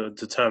form of a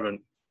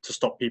deterrent to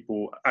stop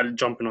people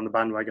jumping on the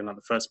bandwagon in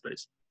the first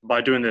place?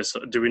 By doing this,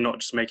 do we not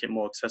just make it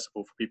more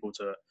accessible for people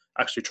to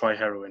actually try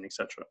heroin,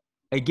 etc.?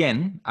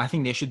 Again, I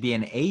think there should be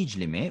an age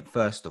limit,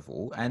 first of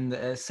all.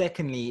 And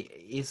secondly,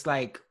 it's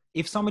like,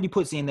 if somebody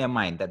puts it in their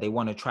mind that they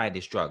want to try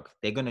this drug,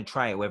 they're going to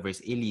try it whether it's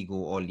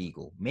illegal or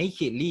legal.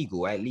 Make it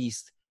legal, at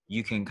least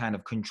you can kind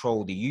of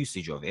control the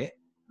usage of it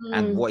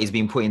and what is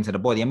being put into the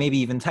body, and maybe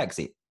even tax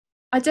it.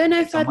 I don't know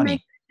if I'd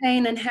make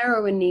cocaine and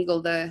heroin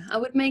legal, though. I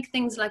would make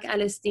things like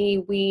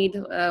LSD, weed,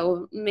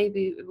 or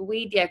maybe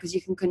weed, because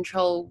you can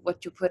control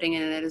what you're putting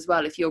in it as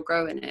well if you're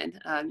growing it.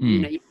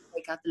 You can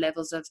take out the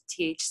levels of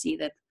THC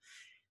that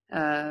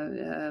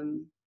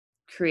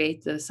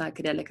create the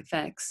psychedelic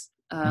effects.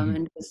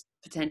 And just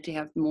potentially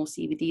have more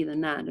CBD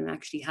than that and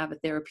actually have a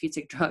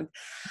therapeutic drug.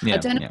 I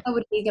don't know if I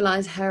would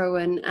legalize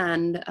heroin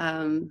and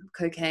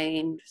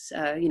cocaine,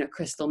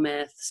 crystal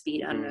meth,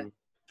 speed, I don't know,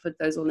 put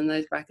those all in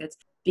those brackets.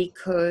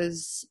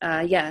 Because,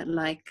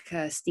 like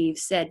Steve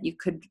said, you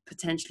could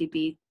potentially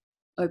be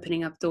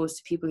opening up doors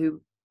to people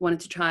who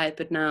wanted to try it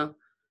but now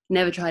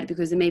never tried it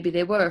because maybe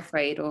they were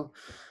afraid or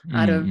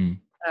out of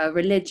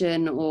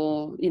religion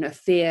or,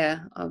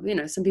 fear of,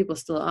 some people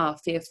still are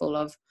fearful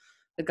of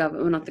the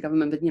government, well, not the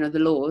government, but, the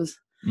laws.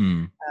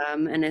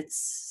 And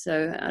it's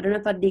so I don't know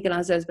if I'd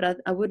legalize those, but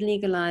I would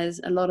legalize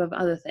a lot of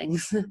other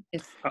things.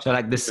 So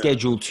like the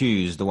Schedule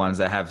 2s, the ones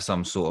that have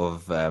some sort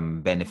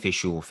of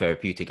beneficial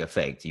therapeutic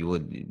effect, you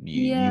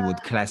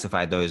would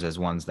classify those as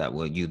ones that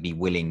you'd be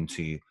willing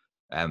to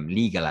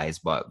legalize.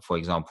 But for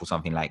example,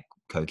 something like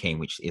cocaine,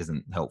 which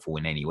isn't helpful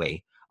in any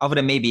way, other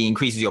than maybe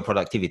increases your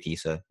productivity.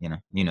 So,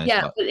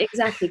 yeah, but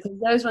exactly, because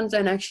those ones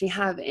don't actually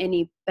have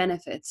any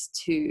benefits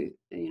to,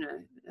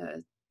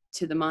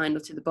 to the mind or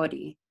to the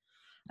body.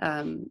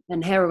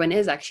 And heroin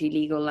is actually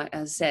legal, like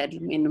as said,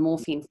 in the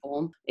morphine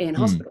form in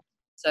hospital.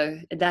 So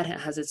that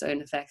has its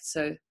own effects.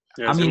 So,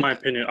 in my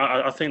opinion,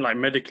 I think like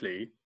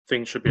medically,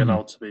 things should be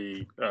allowed to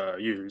be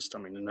used. I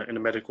mean, in a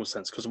medical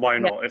sense, because why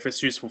not? If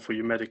it's useful for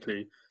you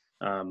medically,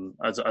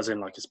 as in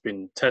like it's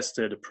been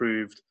tested,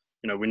 approved,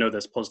 we know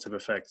there's positive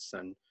effects,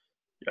 and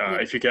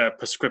if you get a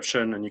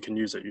prescription and you can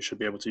use it, you should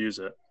be able to use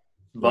it.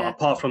 But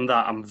apart from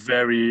that, I'm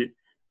very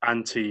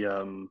anti.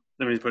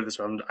 Let me put it this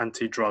way: I'm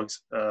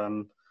anti-drugs.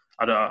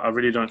 I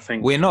really don't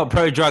think we're not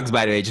pro-drugs,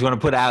 by the way. Just want to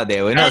put it out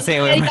there. We're not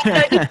saying we're.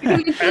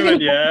 Aaron,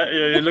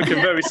 you're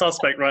looking very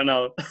suspect right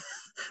now.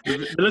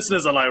 The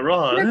listeners are like,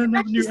 "Raw." I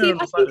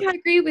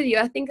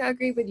think I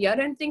agree with you. I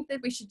don't think that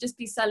we should just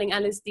be selling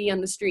LSD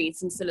on the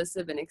streets and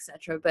psilocybin,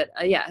 etc. But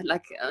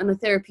like on a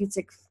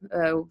therapeutic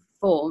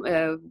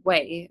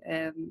way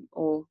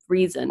or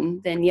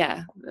reason, then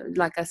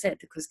like I said,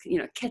 because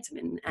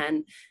ketamine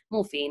and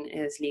morphine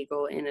is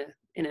legal in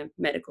a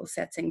medical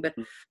setting, but.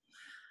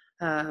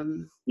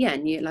 And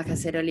you, like I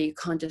said earlier, you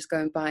can't just go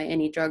and buy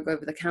any drug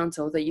over the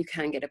counter, although you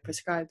can get it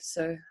prescribed.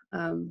 So,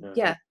 I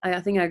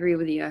think I agree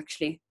with you,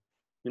 actually.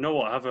 You know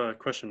what? I have a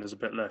question. There's a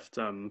bit left.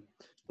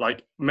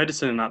 Like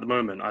medicine at the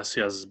moment, I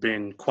see as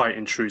being quite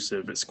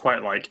intrusive. It's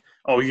quite like,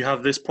 oh, you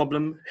have this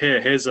problem.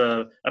 Here's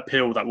a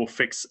pill that will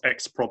fix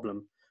X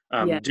problem.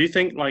 Do you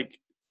think like,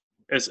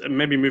 it's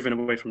maybe moving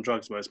away from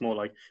drugs, where it's more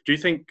like, do you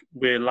think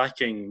we're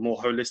lacking more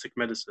holistic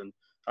medicine,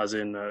 as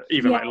in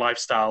even like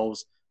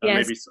lifestyles?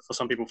 Maybe for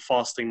some people,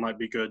 fasting might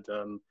be good.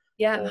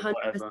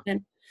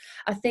 100%.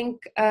 I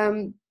think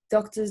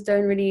doctors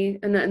don't really,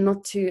 and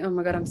not to, oh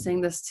my God, I'm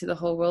saying this to the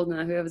whole world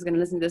now, whoever's going to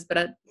listen to this, but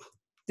I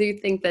do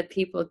think that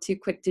people are too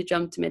quick to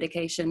jump to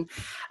medication.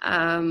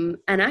 And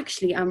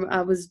actually,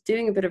 I was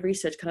doing a bit of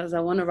research because I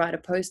want to write a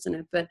post on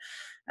it, but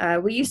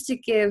we used to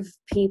give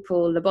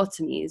people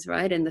lobotomies,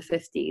 right, in the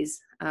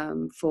 50s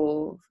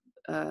for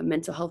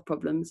mental health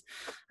problems,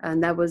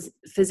 and that was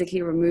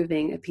physically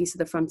removing a piece of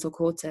the frontal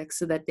cortex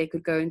so that they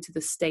could go into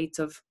the state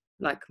of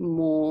like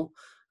more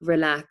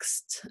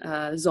relaxed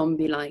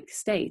zombie-like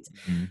state.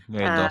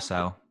 Very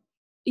docile.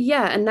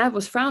 And that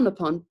was frowned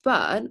upon,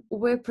 but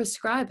we're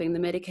prescribing the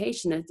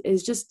medication. It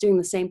is just doing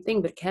the same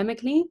thing but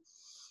chemically,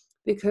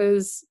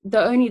 because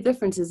the only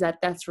difference is that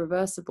that's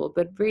reversible.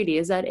 But really,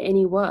 is that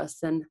any worse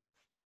than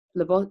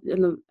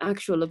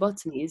actual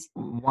lobotomies?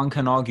 One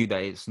can argue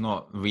that it's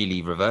not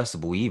really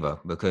reversible either,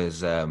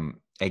 because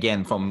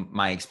again, from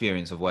my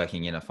experience of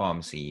working in a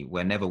pharmacy,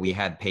 whenever we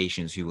had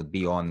patients who would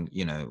be on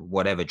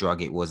whatever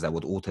drug it was that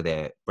would alter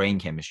their brain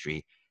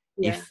chemistry,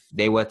 if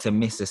they were to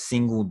miss a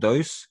single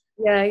dose,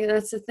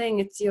 that's the thing,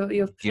 it's your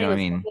you know what I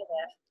mean,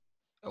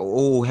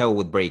 all hell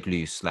would break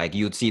loose. Like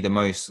you'd see the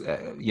most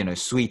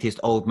sweetest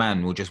old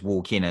man will just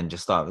walk in and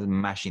just start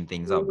mashing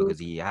things up because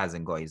he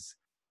hasn't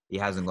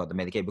got the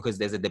medication, because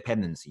there's a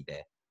dependency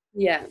there.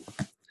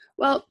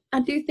 Well, I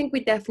do think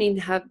we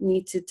definitely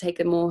need to take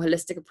a more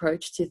holistic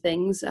approach to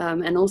things,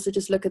 and also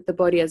just look at the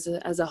body as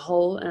a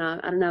whole. And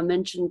I don't know, I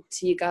mentioned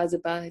to you guys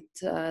about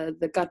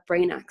the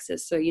gut-brain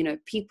axis. So,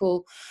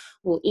 people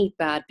will eat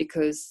bad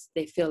because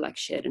they feel like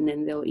shit, and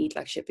then they'll eat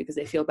like shit because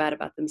they feel bad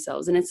about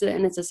themselves. And it's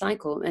a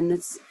cycle, and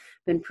it's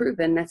been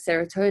proven that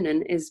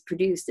serotonin is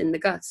produced in the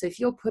gut. So if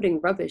you're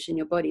putting rubbish in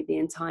your body the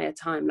entire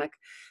time, like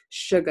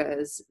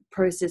sugars,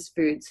 processed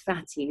foods,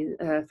 fatty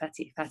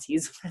acids.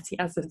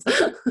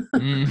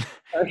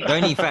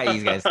 Don't eat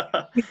fatties, guys.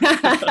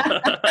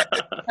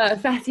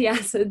 Fatty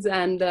acids,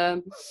 and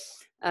then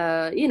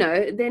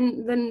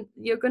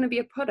you're going to be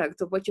a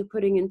product of what you're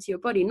putting into your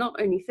body, not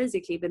only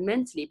physically but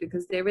mentally,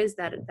 because there is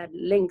that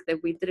link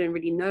that we didn't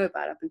really know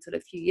about up until a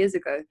few years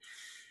ago.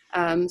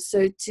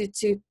 So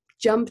to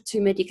jump to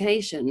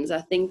medications,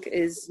 I think,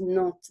 is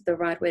not the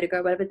right way to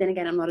go. But then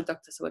again, I'm not a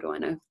doctor, so what do I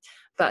know?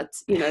 But,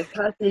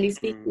 personally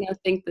speaking, I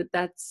think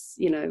that's,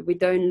 we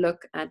don't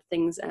look at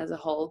things as a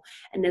whole.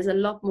 And there's a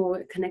lot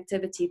more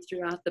connectivity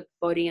throughout the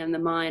body and the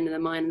mind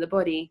and the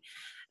body.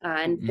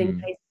 And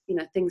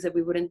things that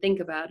we wouldn't think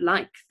about,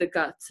 like the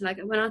gut.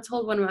 Like when I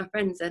told one of my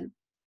friends that,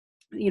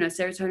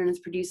 serotonin is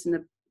produced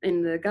in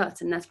the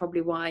gut, and that's probably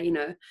why,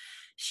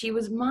 she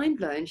was mind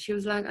blown. She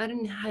was like,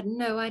 had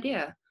no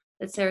idea.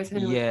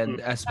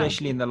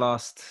 Especially in the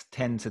last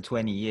 10 to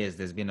 20 years,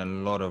 there's been a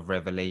lot of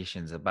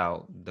revelations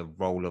about the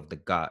role of the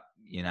gut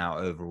in our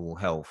overall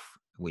health,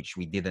 which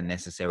we didn't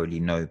necessarily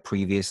know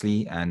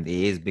previously. And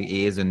it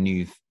is a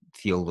new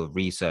field of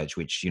research,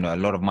 which, a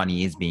lot of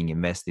money is being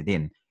invested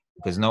in,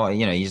 because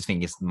you just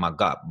think it's my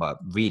gut, but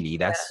really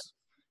that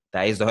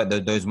is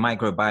those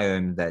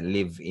microbiomes that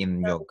live in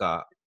your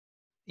gut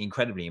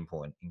incredibly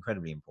important,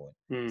 incredibly important.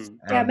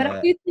 Yeah, but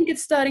I do think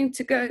it's starting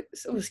to go,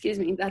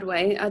 that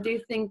way. I do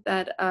think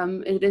that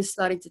it is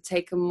starting to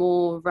take a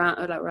more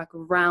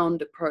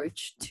round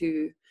approach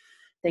to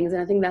things.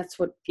 And I think that's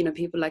what,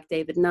 people like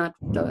David Nutt,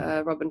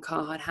 Robin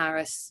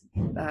Carhart-Harris,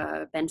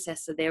 Ben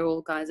Sessa, they're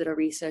all guys that are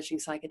researching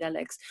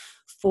psychedelics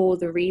for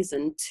the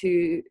reason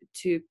to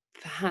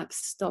perhaps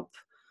stop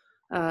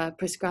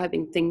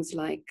prescribing things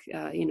like,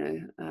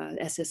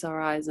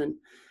 SSRIs and,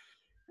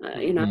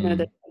 I know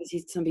that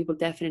obviously some people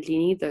definitely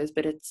need those,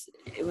 but I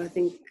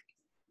think,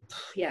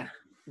 yeah,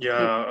 be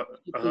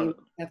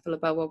careful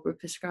about what we're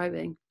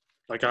prescribing.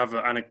 Like I have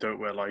an anecdote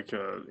where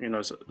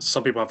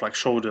some people have like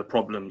shoulder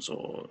problems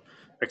or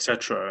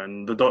etc.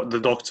 And the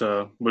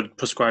doctor would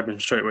prescribe him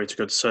straight away to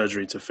go to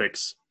surgery to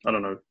fix, I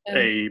don't know,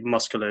 a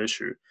muscular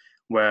issue.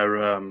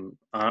 Where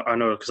I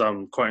know, because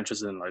I'm quite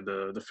interested in like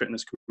the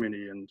fitness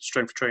community and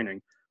strength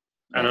training,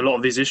 and a lot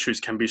of these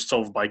issues can be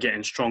solved by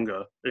getting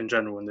stronger in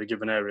general in the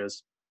given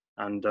areas.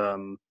 And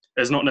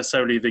it's not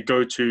necessarily the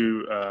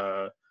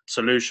go-to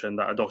solution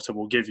that a doctor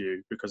will give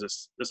you, because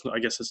it's not, I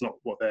guess it's not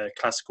what their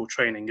classical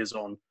training is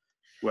on.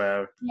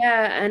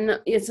 And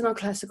it's not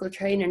classical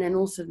training, and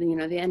also the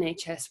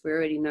NHS, we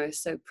already know,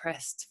 is so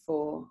pressed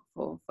for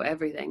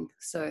everything.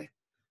 So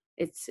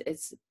it's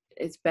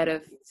better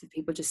for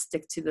people just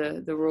stick to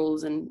the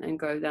rules and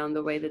go down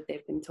the way that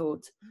they've been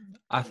taught.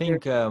 I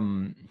think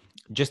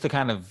just to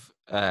kind of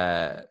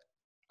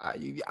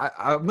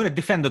I'm going to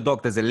defend the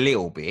doctors a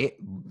little bit,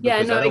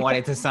 because I don't want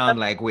it to sound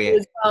like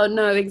we're... Oh,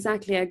 no,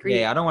 exactly, I agree.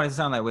 Yeah, I don't want it to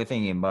sound like we're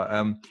thinking, but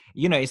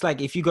it's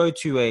like if you go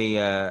to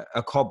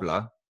a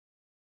cobbler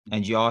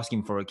and you ask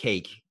him for a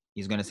cake,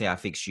 he's going to say, I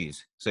fix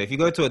shoes. So if you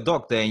go to a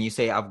doctor and you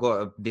say, I've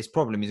got this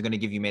problem, he's going to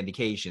give you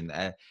medication.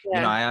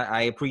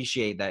 I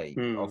appreciate that,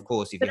 of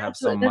course, if you have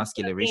some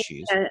muscular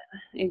issues.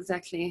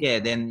 Exactly. Yeah,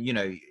 then,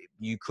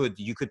 you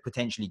could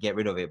potentially get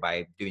rid of it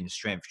by doing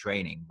strength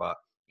training. But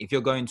if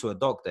you're going to a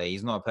doctor,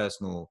 he's not a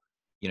personal,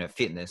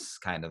 fitness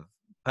kind of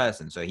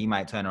person. So he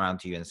might turn around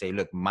to you and say,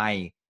 look,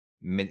 my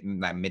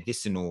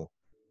medicinal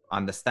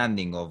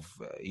understanding of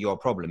your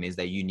problem is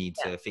that you need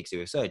to fix it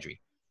with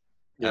surgery.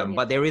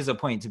 But there is a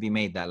point to be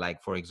made that,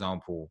 like, for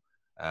example,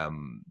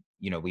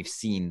 we've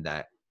seen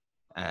that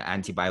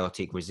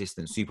antibiotic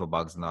resistant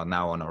superbugs are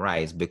now on a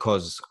rise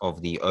because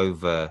of the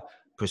over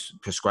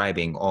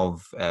prescribing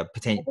of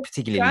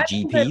particularly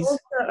GPs. But also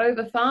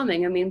over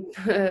farming. I mean,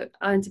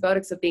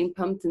 antibiotics are being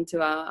pumped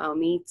into our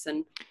meats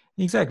and...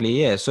 Exactly,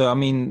 yeah. So, I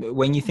mean,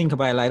 when you think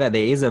about it like that,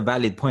 there is a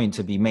valid point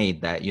to be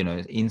made that,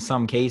 in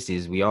some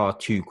cases we are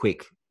too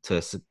quick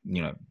to,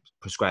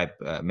 prescribe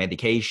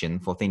medication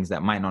for things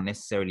that might not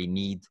necessarily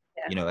need,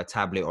 a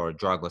tablet or a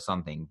drug or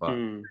something. But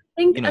I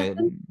think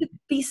to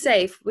be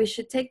safe, we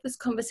should take this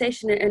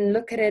conversation and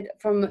look at it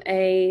from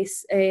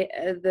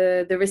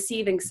the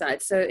receiving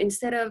side. So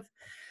instead of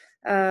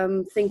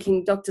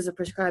thinking doctors are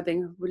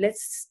prescribing,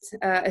 let's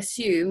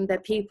assume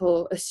that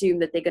people assume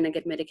that they're going to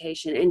get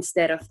medication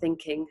instead of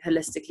thinking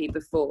holistically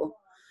before.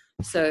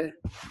 So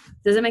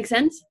does it make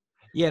sense?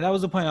 Yeah, that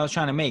was the point I was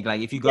trying to make.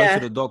 Like, if you go to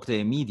the doctor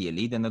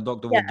immediately, then the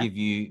doctor will give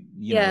you,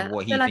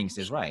 what he thinks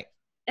is right.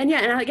 And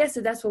and I guess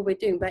that's what we're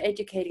doing by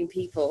educating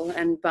people,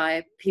 and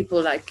by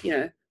people like,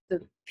 the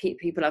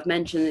people I've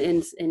mentioned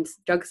in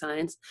drug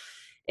science,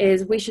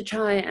 is we should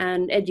try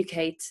and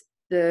educate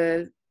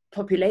the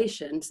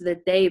population so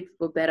that they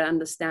will better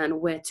understand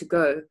where to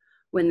go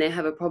when they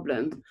have a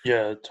problem.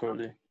 Yeah,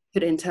 totally.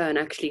 Could in turn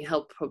actually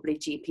help probably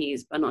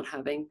GPs by not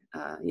having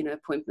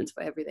appointments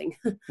for everything.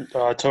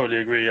 I totally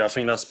agree. I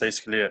think that's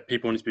basically it.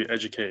 People need to be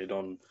educated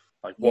on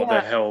like what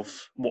their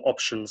health, what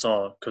options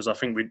are, because I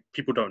think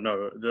people don't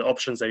know the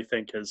options. They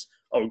think is,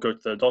 oh, go to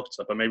the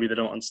doctor, but maybe they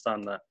don't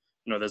understand that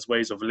there's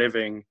ways of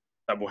living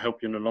that will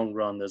help you in the long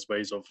run. There's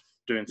ways of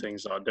doing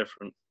things that are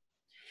different.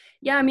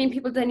 Yeah, I mean,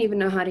 people don't even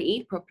know how to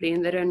eat properly,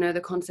 and they don't know the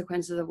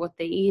consequences of what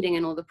they're eating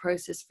and all the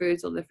processed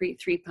foods, all the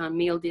 £3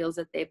 meal deals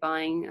that they're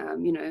buying.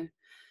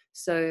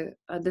 So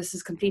this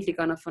has completely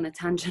gone off on a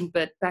tangent,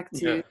 but back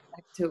to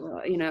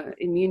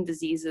immune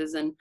diseases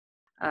and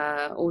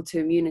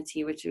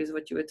autoimmunity, which is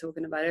what you were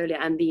talking about earlier,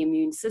 and the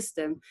immune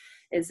system,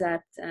 is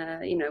that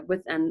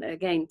and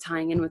again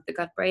tying in with the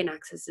gut-brain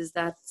axis, is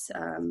that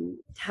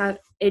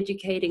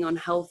educating on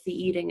healthy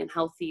eating and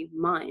healthy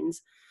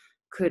minds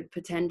could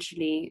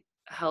potentially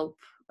help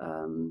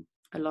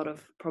a lot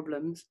of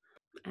problems.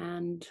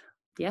 And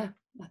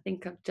I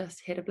think I've just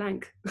hit a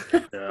blank.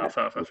 I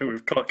think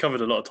we've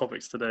covered a lot of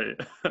topics today,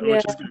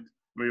 which is good.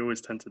 We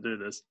always tend to do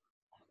this.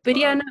 But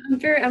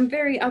I'm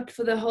very up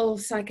for the whole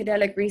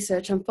psychedelic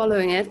research. I'm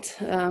following it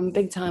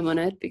big time on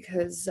it,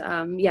 because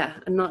I'm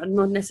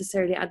not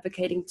necessarily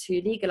advocating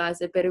to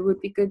legalize it, but it would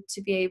be good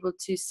to be able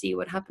to see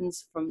what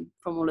happens from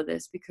all of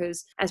this,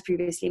 because as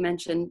previously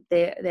mentioned,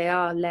 they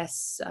are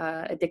less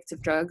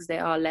addictive drugs. They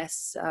are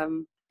less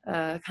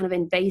kind of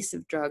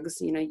invasive drugs.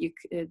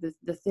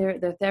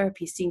 The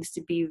therapy seems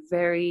to be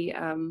very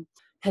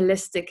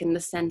holistic in the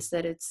sense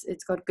that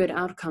it's got good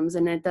outcomes,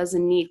 and it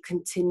doesn't need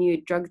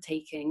continued drug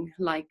taking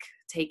like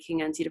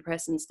taking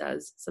antidepressants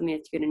does, something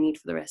that you're going to need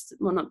for the rest,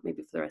 well, not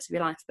maybe for the rest of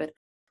your life, but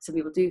Some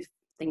people do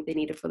think they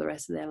need it for the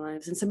rest of their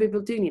lives, and some people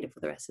do need it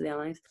for the rest of their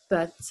lives.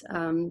 But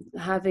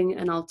having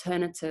an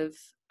alternative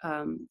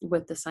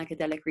with the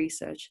psychedelic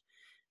research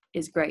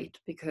is great,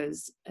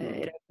 because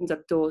it opens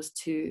up doors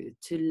to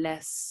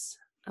less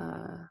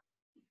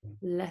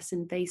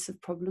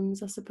invasive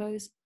problems, I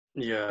suppose.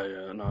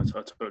 Yeah, no, I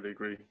totally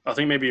agree. I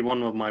think maybe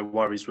one of my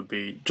worries would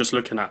be just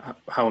looking at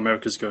how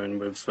America's going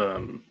with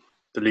the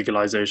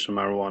legalization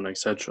of marijuana,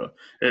 etc.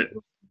 It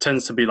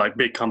tends to be like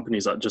big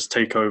companies that just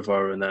take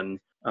over, and then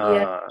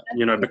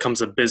it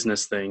becomes a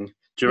business thing.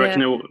 Do you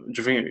reckon? Do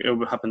you think it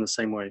will happen the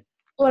same way?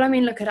 Well, I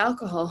mean, look at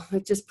alcohol.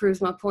 It just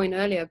proves my point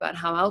earlier about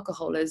how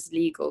alcohol is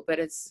legal, but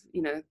it's,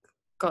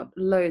 got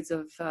loads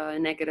of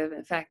negative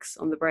effects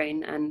on the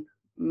brain and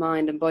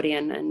mind and body,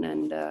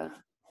 and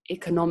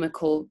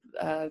economical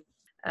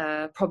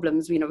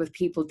problems, with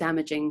people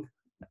damaging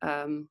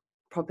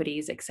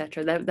properties,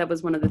 etc. That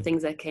was one of the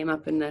things that came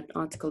up in that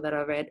article that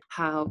I read,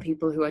 how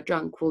people who are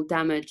drunk will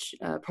damage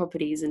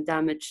properties and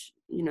damage,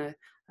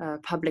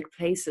 public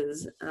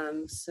places.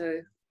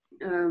 I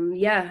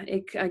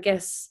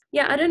guess,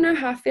 I don't know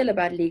how I feel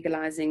about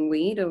legalizing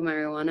weed or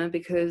marijuana,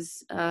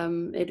 because I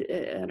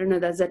don't know,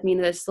 does that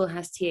mean that it still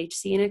has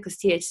THC in it? Because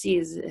THC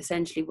is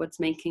essentially what's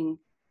making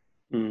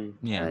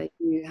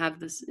you have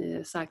this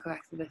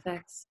psychoactive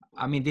effects.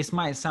 I mean, this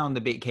might sound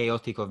a bit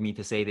chaotic of me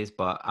to say this,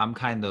 but I'm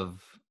kind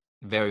of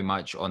very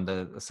much on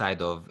the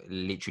side of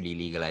literally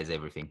legalize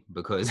everything,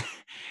 because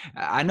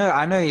I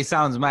know it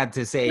sounds mad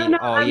to say, I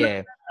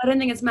don't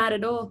think it's mad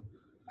at all.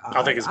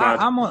 I think it's mad.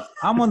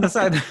 I'm on the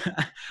side.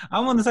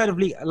 I'm on the side of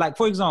like,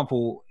 for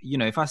example,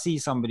 if I see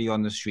somebody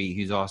on the street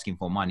who's asking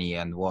for money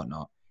and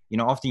whatnot,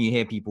 often you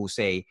hear people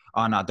say,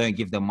 "Oh no, don't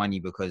give them money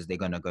because they're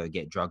gonna go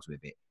get drugs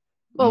with it."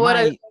 Well, what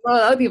are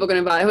other people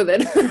going to buy with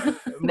it?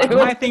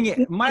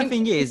 my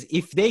thing is,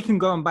 if they can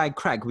go and buy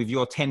crack with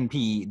your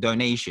 10p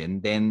donation,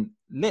 then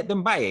let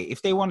them buy it.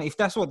 If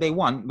that's what they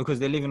want, because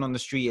they're living on the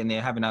street and they're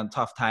having a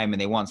tough time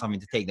and they want something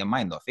to take their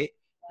mind off it,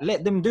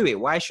 let them do it.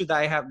 Why should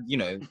I have,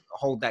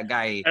 hold that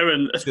guy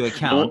to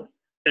account?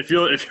 If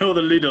you're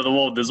the leader of the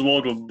world, this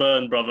world will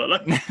burn, brother.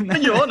 Like, what are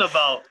you on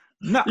about?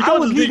 No, I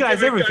would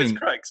legalize everything.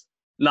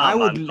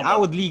 Nah, I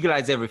would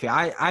legalize everything.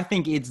 I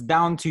think it's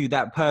down to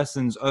that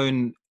person's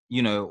own,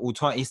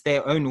 it's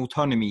their own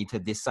autonomy to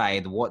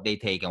decide what they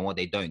take and what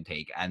they don't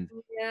take. And,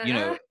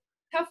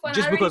 tough one.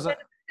 Just because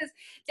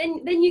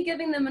then you're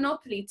giving the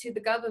monopoly to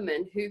the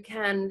government, who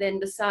can then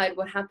decide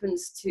what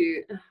happens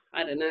to,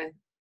 I don't know.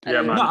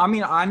 Man. No, I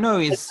mean, I know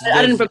it's...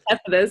 I didn't prepare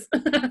for this.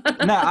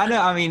 No, I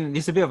know, I mean,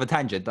 it's a bit of a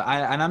tangent, but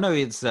I know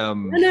it's... I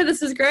know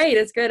this is great.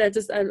 It's good. I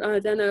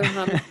don't know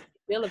how I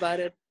feel about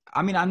it.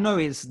 I mean, I know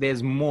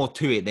there's more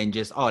to it than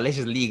just, let's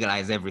just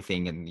legalize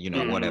everything and,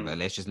 whatever.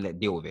 Let's just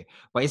deal with it.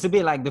 But it's a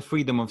bit like the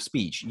freedom of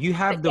speech. You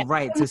have the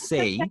right to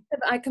say...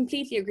 I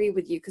completely agree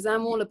with you, because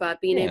I'm all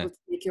about being able to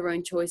make your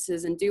own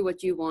choices and do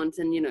what you want,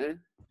 and,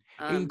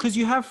 because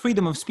you have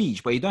freedom of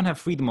speech, but you don't have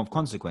freedom of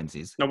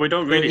consequences. No, we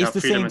don't really have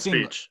freedom of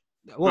speech.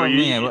 Well, I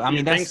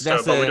mean, that's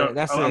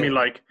I mean,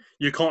 like,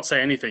 you can't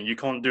say anything. You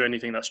can't do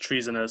anything that's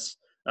treasonous.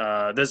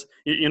 There's,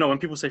 when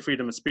people say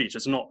freedom of speech,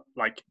 it's not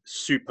like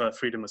super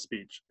freedom of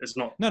speech. It's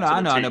not. No,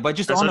 I know, but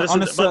just but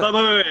this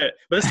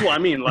is what I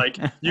mean. Like,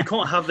 you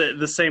can't have it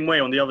the same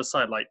way on the other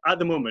side. Like, at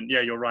the moment,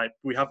 you're right.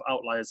 We have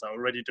outliers that are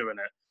already doing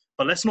it,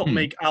 but let's not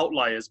make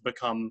outliers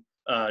become,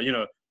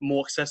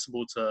 more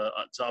accessible to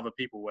other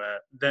people, where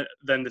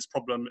then this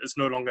problem is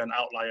no longer an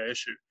outlier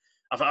issue.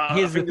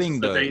 Here's the thing,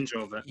 though. The danger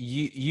of it.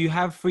 You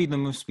have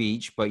freedom of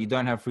speech, but you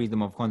don't have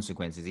freedom of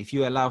consequences. If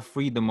you allow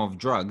freedom of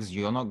drugs,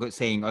 you're not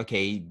saying,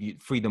 okay,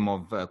 freedom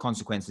of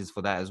consequences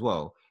for that as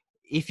well.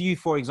 If you,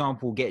 for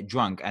example, get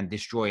drunk and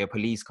destroy a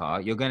police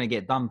car, you're going to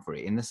get done for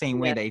it. In the same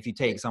way that if you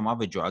take some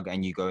other drug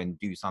and you go and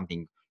do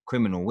something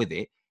criminal with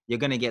it, you're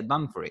going to get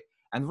done for it.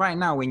 And right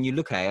now, when you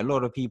look at it, a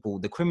lot of people,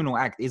 the criminal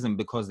act isn't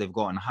because they've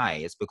gotten high.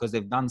 It's because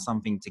they've done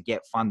something to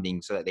get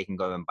funding so that they can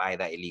go and buy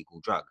that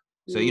illegal drug.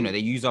 So, they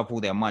use up all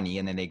their money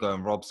and then they go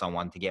and rob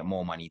someone to get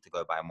more money to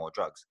go buy more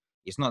drugs.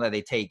 It's not that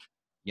they take,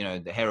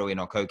 the heroin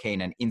or cocaine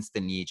and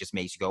instantly it just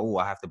makes you go,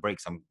 I have to break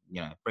some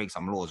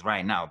laws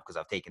right now because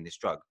I've taken this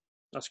drug.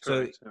 That's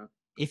correct. So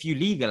if you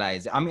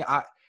legalize it, I mean,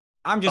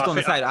 I'm just on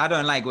the side. I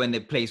don't like when they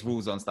place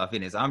rules on stuff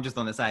in it. So I'm just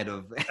on the side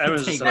of... I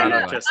like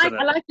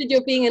that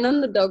you're being an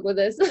underdog with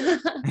this. No,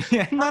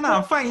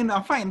 I'm fighting the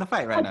fight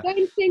right now. I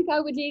don't think I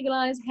would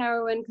legalize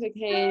heroin,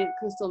 cocaine,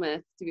 crystal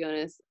meth, to be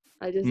honest.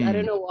 I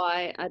don't know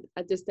why. I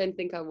just don't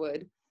think I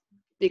would,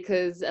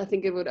 because I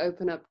think it would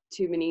open up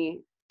too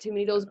many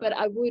doors. But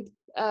I would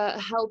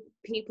help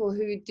people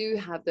who do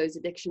have those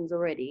addictions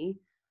already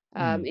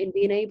in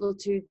being able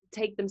to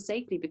take them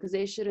safely, because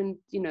they shouldn't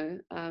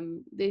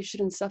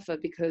suffer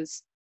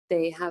because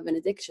they have an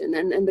addiction,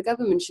 and the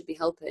government should be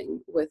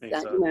helping with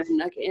that. And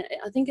like,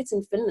 I think it's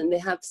in Finland, they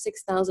have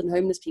 6,000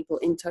 homeless people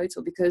in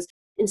total, because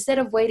instead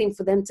of waiting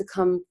for them to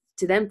come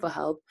to them for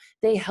help,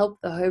 they help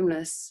the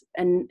homeless,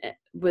 and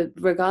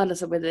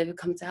regardless of whether they've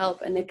come to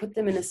help, and they put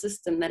them in a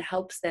system that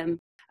helps them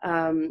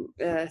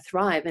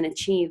thrive and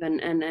achieve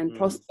and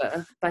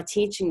prosper by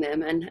teaching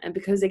them. And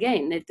because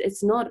again,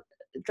 it's not,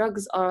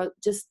 drugs are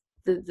just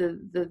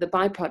the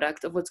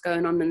byproduct of what's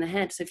going on in the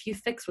head. So if you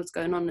fix what's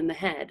going on in the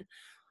head,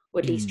 or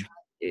at least try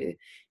to do,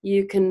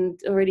 you can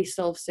already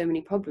solve so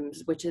many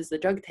problems, which is the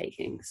drug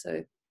taking.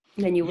 So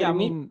then you wouldn't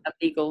need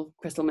legal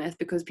crystal meth,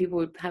 because people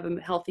would have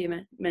a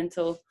healthier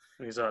mental.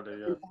 Exactly.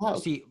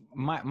 See,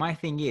 my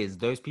thing is,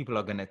 those people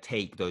are going to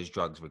take those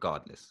drugs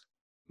regardless.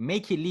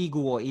 Make it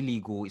legal or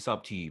illegal, it's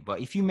up to you.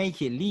 But if you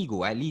make it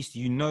legal, at least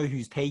you know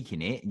who's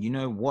taking it, you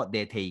know what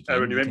they're taking.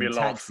 Aaron, you can make me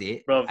tax laugh,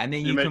 it, bruv, and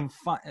then you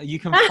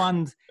can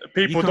fund.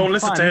 People don't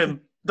listen to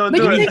him. Don't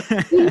do it.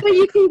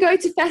 You can go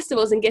to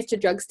festivals and get your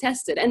drugs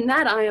tested, and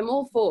that I am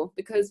all for,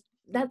 because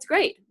that's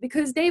great.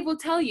 Because they will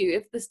tell you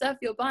if the stuff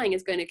you're buying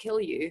is going to kill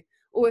you,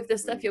 or if the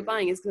stuff you're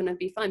buying is going to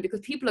be fine,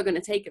 because people are going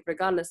to take it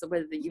regardless of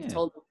whether you've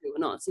told them to or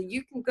not. So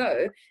you can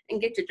go and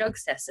get your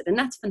drugs tested, and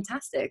that's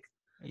fantastic.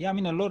 Yeah, I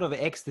mean, a lot of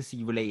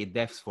ecstasy-related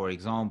deaths, for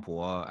example,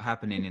 are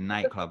happening in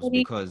nightclubs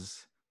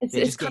because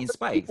they're just getting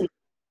spiked.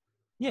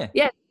 Yeah,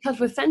 because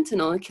with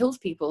fentanyl, it kills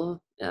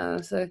people.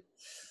 So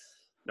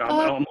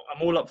I'm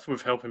all up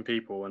with helping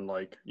people and,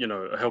 like, you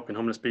know, helping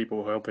homeless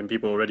people, helping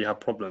people who already have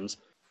problems.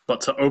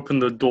 But to open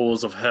the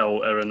doors of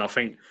hell, Aaron, I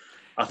think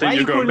why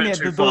you're going a bit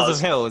too the doors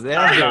fast. of hell?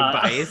 That's very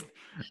biased.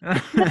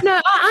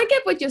 No, I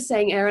get what you're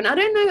saying, Aaron. I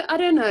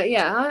don't know.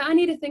 Yeah, I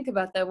need to think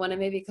about that one and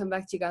maybe come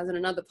back to you guys on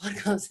another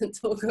podcast and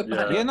talk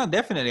about it. Yeah, no,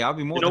 definitely. I'll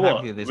be more than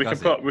happy to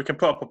discuss it. We can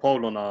put up a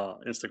poll on our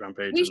Instagram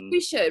page.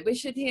 We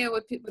should hear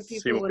what people see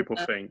what people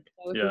think.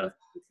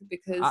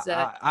 Because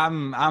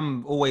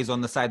I'm always on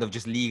the side of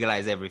just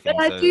legalize everything.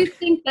 But I do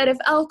think that if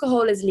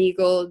alcohol is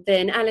legal,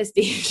 then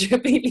LSD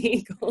should be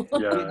legal.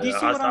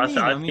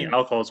 I think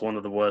alcohol is one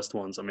of the worst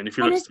ones. I mean, if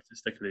you look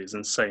statistically, it's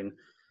insane.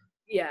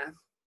 Yeah.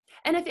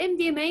 And if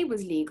MDMA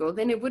was legal,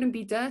 then it wouldn't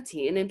be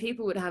dirty, and then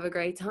people would have a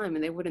great time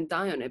and they wouldn't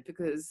die on it,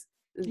 because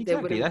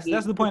exactly.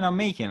 That's the point I'm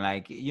making.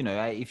 Like, you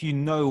know, if you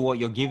know what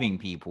you're giving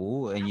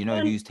people and you know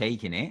who's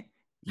taking it,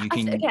 you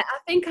can. I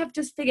think I've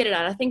just figured it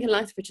out. I think a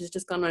light switch has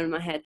just gone on in my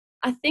head.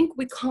 I think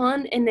we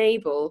can't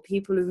enable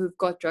people who've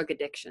got drug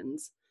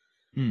addictions.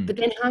 But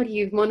then how do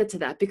you monitor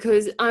that?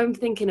 Because I'm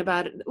thinking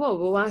about it.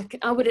 Well,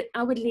 I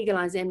would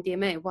legalize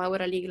MDMA. Why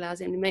would I legalize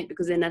MDMA?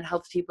 Because then that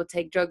helps people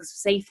take drugs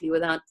safely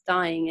without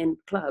dying in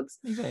clubs.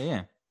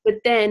 Yeah. But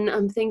then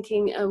I'm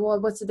thinking, well,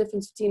 what's the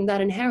difference between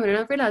that and heroin? And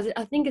I've realized,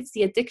 I think it's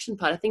the addiction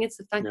part. I think it's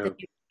the fact that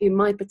you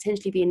might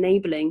potentially be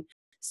enabling.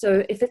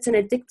 So if it's an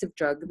addictive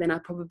drug, then I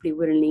probably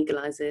wouldn't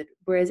legalize it.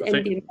 Whereas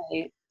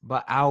MDMA.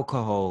 But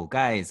alcohol,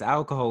 guys,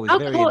 alcohol is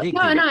very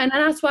addictive. No, and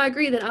that's why I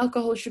agree that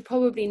alcohol should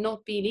probably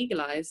not be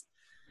legalized.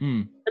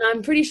 And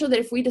I'm pretty sure that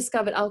if we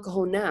discovered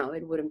alcohol now,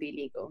 it wouldn't be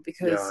legal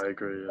because I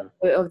agree,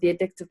 of the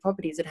addictive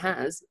properties it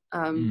has.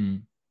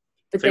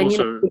 But then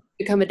we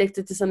become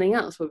addicted to something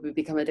else. Would we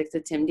become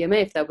addicted to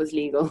MDMA if that was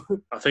legal?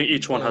 I think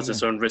each one has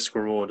its own risk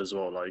reward as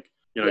well. Like,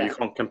 you know, you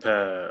can't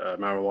compare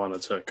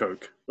marijuana to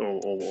Coke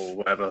or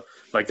whatever.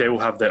 Like, they all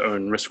have their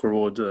own risk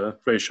reward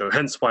ratio.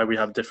 Hence why we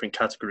have different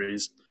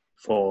categories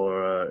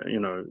for, you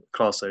know,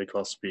 Class A,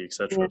 Class B,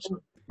 etc.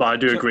 But I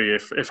do agree,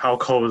 if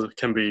alcohol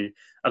can be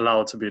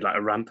allowed to be like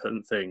a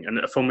rampant thing, and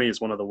for me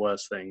it's one of the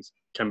worst things,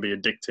 can be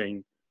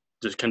addicting,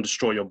 just can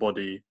destroy your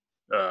body.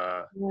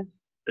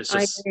 It's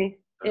just, I agree.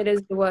 It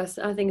is the worst.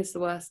 I think it's the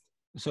worst.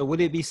 So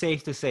would it be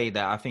safe to say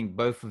that I think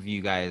both of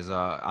you guys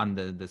are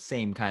under the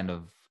same kind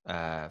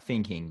of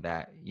thinking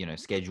that, you know,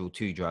 Schedule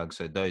 2 drugs,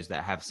 so those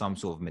that have some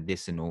sort of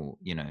medicinal,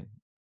 you know,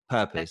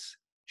 purpose,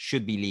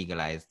 should be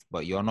legalized,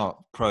 but you're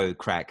not pro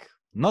crack?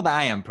 Not that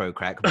I am pro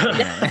crack, but,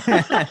 you know.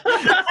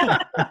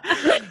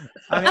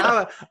 I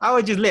mean, I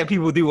would just let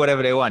people do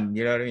whatever they want,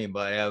 you know what I mean?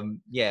 But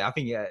I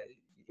think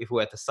if we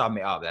were to sum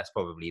it up, that's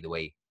probably the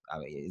way. I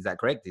mean, is that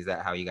correct? Is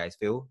that how you guys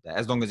feel? That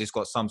as long as it's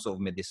got some sort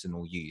of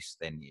medicinal use,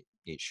 then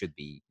it should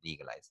be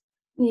legalized.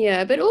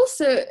 Yeah, but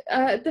also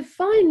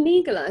define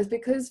legalized,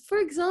 because, for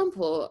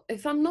example,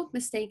 if I'm not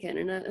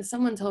mistaken, and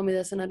someone told me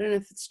this, and I don't know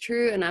if it's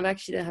true, and I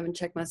haven't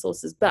checked my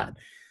sources, but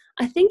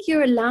I think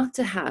you're allowed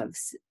to have,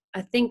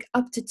 I think,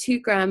 up to 2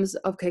 grams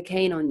of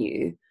cocaine on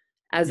you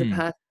as a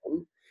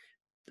person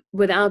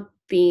without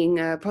being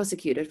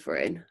prosecuted for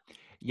it.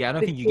 Yeah, I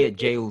don't think you get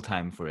jail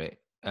time for it.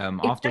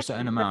 After a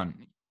certain amount.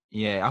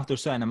 Yeah, after a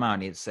certain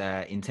amount, it's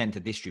intent to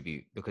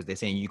distribute, because they're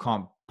saying you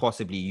can't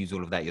possibly use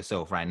all of that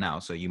yourself right now,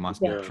 so you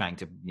must be trying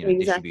to, you know,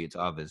 distribute it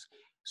to others.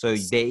 So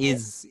it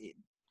is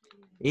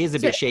a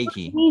bit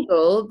shaky.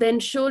 Legal, then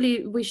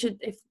surely we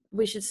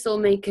should still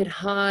make it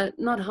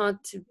not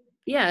hard to,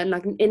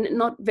 like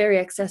not very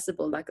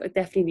accessible. Like,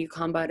 definitely you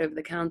can't buy it over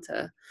the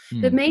counter.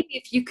 But maybe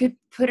if you could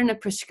put in a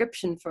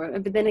prescription for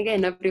it, but then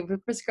again, nobody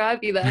would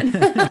prescribe you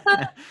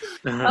that.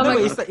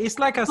 It's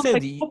like I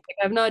said. I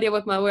have no idea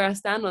where I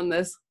stand on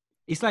this.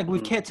 It's like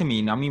with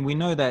ketamine. I mean, we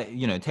know that,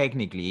 you know,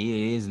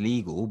 technically it is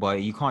legal,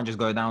 but you can't just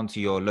go down to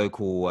your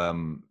local,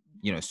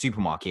 you know,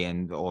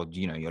 supermarket or,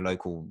 you know, your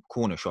local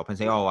corner shop and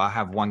say, oh, I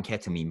have 1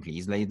 ketamine,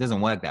 please. Like, it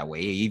doesn't work that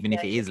way. Even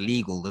if it is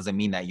legal, doesn't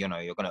mean that, you know,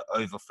 you're going to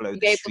overflow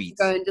the streets.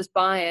 Go and just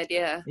buy it.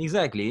 Yeah.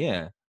 Exactly.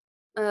 Yeah.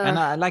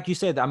 And like you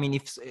said, I mean,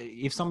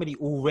 if somebody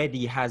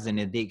already has an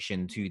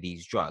addiction to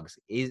these drugs,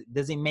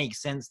 does it make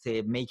sense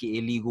to make it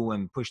illegal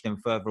and push them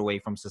further away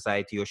from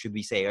society? Or should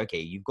we say, okay,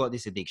 you've got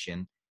this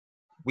addiction,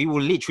 we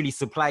will literally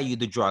supply you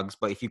the drugs,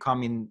 but if you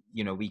come in,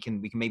 you know, we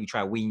can maybe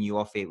try wean you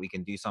off it. We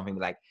can do something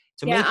like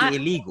to make it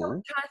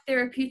illegal. Try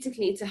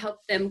therapeutically to help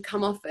them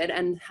come off it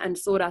and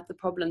sort out the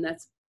problem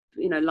that's,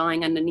 you know,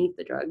 lying underneath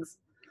the drugs.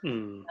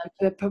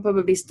 To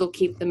probably still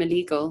keep them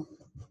illegal.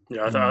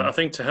 Yeah, I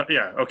think to help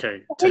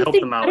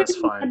them out, it's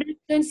fine. I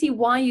don't see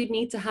why you'd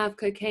need to have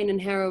cocaine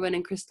and heroin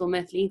and crystal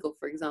meth legal,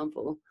 for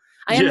example.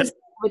 I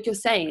understand what you're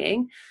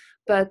saying,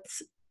 but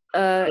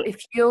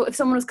if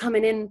someone was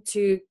coming in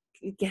to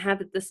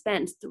have it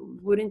dispensed,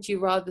 wouldn't you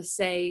rather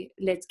say,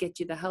 let's get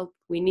you the help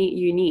you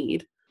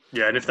need?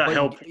 Yeah, and if that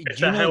help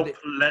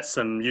lets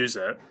them use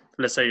it,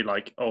 let's say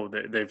like, oh,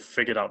 they've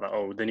figured out that,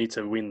 oh, they need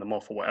to wean them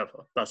off or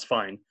whatever, that's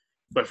fine.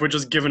 But if we're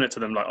just giving it to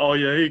them like, oh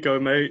yeah, here you go,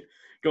 mate,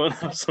 go and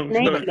have some.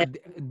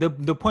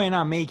 The point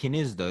I'm making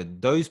is, though,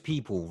 those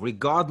people,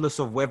 regardless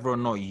of whether or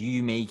not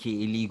you make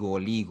it illegal or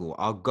legal,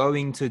 are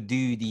going to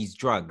do these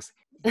drugs.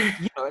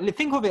 You know,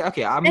 think of it.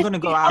 Okay, I'm gonna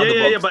go out.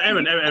 Yeah. But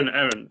Aaron.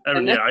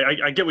 Yeah,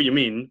 I get what you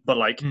mean. But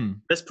like,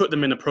 let's put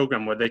them in a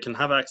program where they can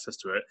have access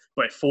to it,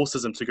 but it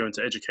forces them to go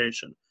into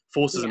education,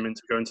 forces them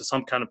into go into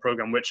some kind of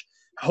program which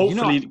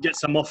hopefully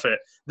gets them off it.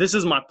 This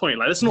is my point.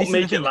 Like, let's not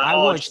make it like. I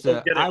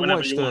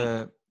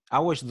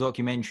watched the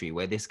documentary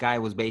where this guy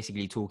was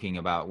basically talking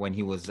about when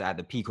he was at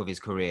the peak of his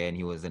career and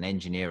he was an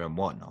engineer and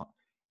whatnot.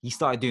 He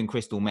started doing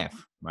crystal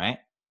meth, right?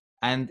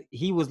 And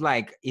he was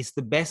like, it's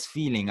the best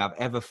feeling I've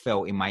ever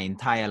felt in my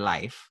entire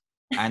life.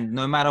 And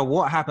no matter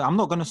what happened, I'm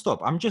not going to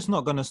stop. I'm just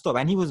not going to stop.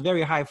 And he was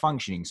very high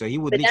functioning. So he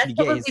would literally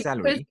get his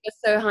salary. He was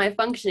so high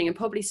functioning and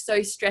probably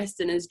so stressed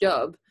in his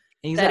job.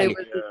 Exactly.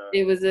 That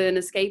it was an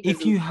escapism.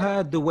 If you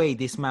heard the way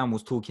this man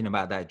was talking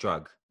about that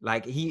drug,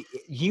 like he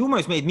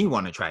almost made me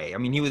want to try it. I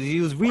mean, he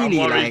was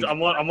really I'm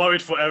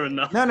worried for Aaron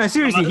now. No,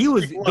 seriously,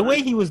 the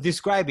way he was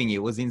describing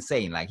it was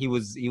insane. Like he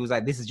was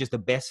like, this is just the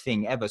best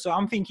thing ever. So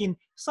I'm thinking,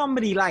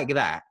 somebody like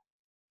that,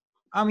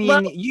 I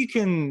mean, you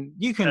can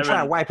Aaron,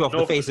 try to wipe it off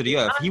the face of the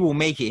earth. He will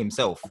make it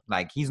himself.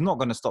 Like, he's not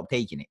going to stop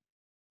taking it.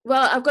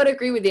 Well, I've got to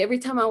agree with you. Every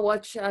time I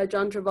watch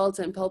John Travolta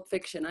in Pulp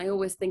Fiction, I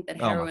always think that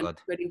heroin is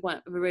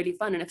really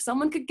fun. And if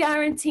someone could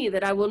guarantee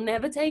that I will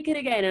never take it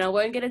again and I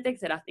won't get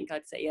addicted, I think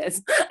I'd say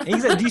yes.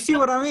 Exactly. Do you see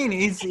what I mean?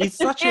 It's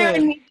such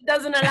a...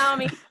 doesn't allow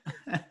me.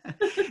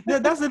 No,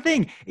 that's the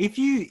thing. If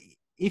you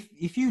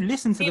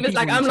listen to the people,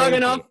 like, I'm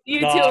logging off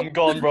YouTube. No, I'm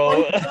gone,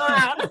 bro.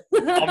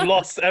 I'm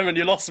lost. Aaron,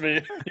 you lost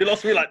me. You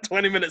lost me like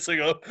 20 minutes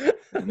ago.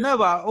 No,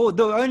 but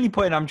the only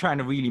point I'm trying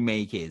to really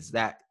make is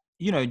that,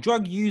 you know,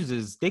 drug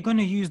users, they're going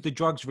to use the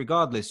drugs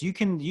regardless. You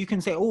can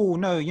say, oh,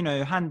 no, you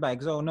know,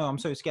 handbags. Oh, no, I'm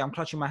so scared. I'm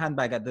clutching my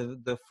handbag at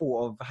the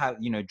thought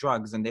of,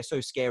 drugs, and they're so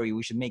scary.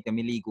 We should make them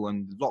illegal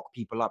and lock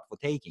people up for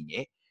taking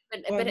it.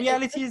 But the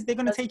reality is they're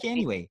going to take it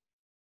anyway.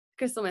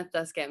 Crystal meth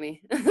does scare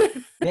me.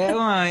 Yeah,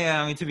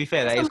 I mean, to be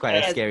fair, that is quite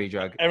a scary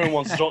drug. Everyone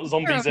wants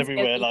zombies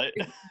everywhere, like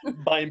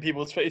biting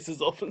people's faces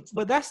off and stuff.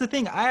 But that's the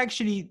thing. I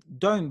actually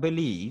don't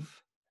believe...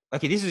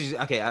 Okay,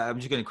 I'm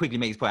just going to quickly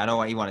make this point. I don't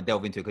want to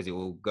delve into it because it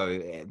will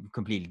go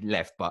completely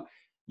left. But,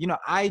 you know,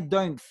 I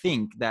don't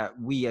think that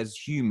we as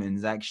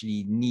humans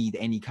actually need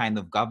any kind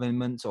of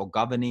government or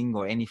governing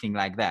or anything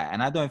like that.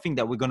 And I don't think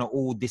that we're going to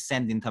all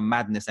descend into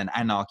madness and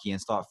anarchy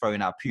and start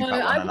throwing out poop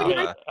at one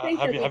another. I think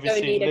that we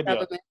don't need a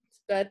government.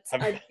 But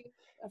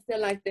I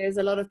feel like there's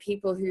a lot of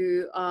people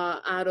who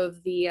are out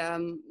of the,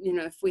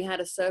 if we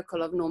had a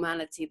circle of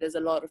normality, there's a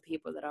lot of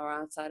people that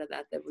are outside of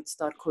that would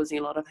start causing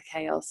a lot of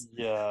chaos.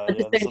 Yeah, I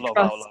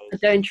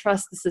don't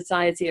trust the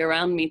society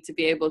around me to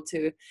be able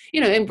to,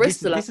 in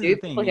Bristol,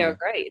 people here are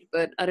great,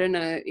 but I don't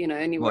know,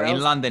 anywhere else.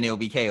 In London, it'll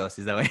be chaos,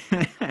 is that way?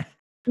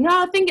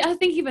 No, I think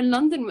even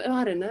London,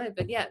 I don't know,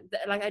 but yeah,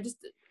 like I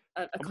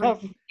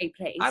can't a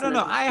place. I don't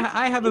know.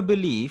 I have a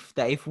belief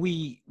that if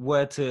we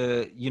were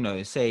to,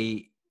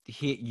 say,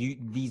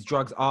 these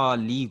drugs are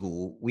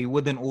legal, we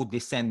wouldn't all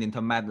descend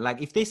into mad.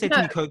 Like if they said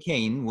to me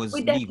cocaine was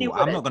legal,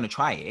 I'm not going to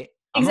try it.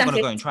 I'm not going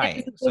to go and try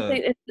it. So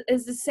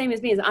it's the same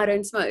as me. As I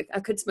don't smoke. I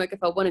could smoke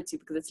if I wanted to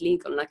because it's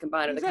legal and I can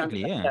buy it at the counter.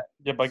 Yeah,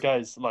 but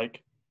guys,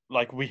 like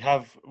we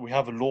have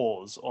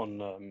laws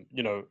on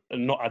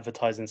not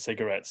advertising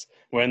cigarettes.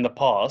 Where in the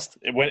past,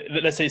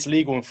 let's say it's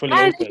legal and fully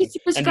open,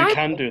 and you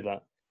can do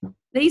that.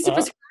 They used to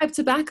prescribe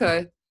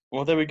tobacco.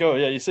 Well, there we go.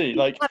 Yeah, you see,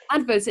 like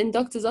adverts in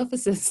doctors'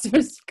 offices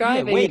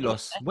prescribing weight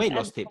loss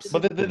tips.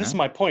 But this is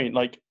my point.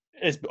 Like,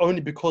 it's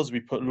only because we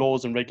put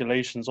laws and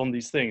regulations on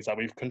these things that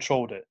we've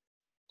controlled it.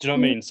 Do you know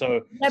what I mean?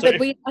 So I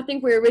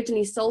think we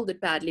originally sold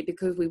it badly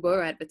because we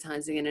were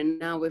advertising it, and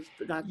now we've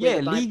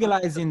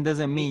legalizing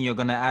doesn't mean you're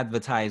gonna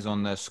advertise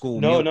on the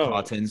school milk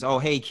cartons. Oh,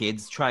 hey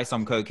kids, try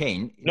some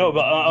cocaine. No,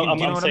 but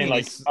I'm saying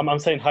like I'm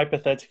saying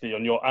hypothetically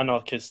on your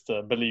anarchist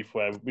belief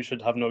where we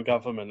should have no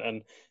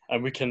government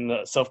and we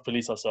can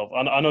self-police ourselves.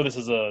 I know this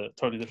is a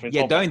totally different.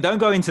 topic. Don't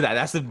go into that.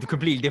 That's a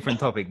completely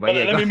different topic. But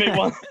let me make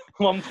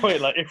one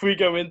point. Like if we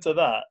go into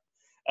that.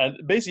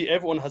 And basically,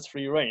 everyone has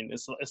free reign.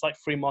 It's like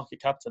free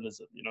market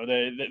capitalism. You know,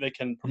 they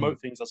can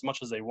promote things as much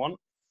as they want,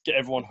 get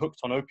everyone hooked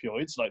on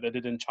opioids, like they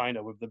did in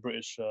China with the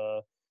British.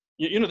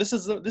 You know, this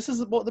is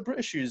what the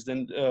British used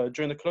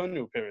during the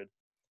colonial period,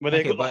 where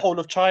they got the whole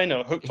of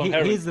China hooked on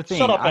heroin. Here's the thing.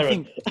 Shut up, I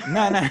Aaron. think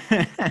no.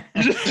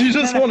 you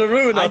just want to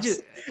ruin us.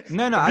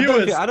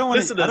 I don't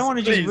want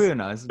to just ruin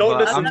us. Don't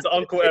listen to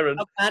Uncle Aaron.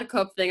 A bad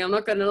cop thing. I'm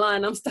not going to lie,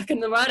 and I'm stuck in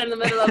the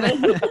middle of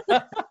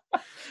it.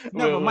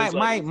 No,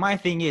 but my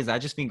thing is, I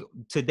just think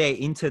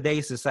in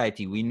today's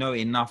society, we know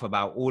enough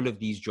about all of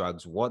these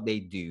drugs, what they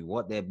do,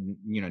 what their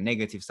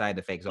negative side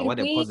effects are, what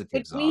their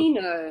positives are.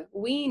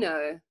 We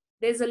know.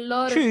 There's a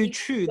lot true, of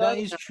true. That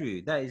is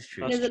true. There's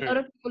a lot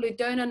of people who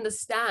don't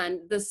understand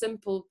the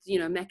simple,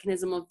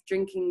 mechanism of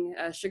drinking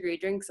sugary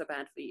drinks are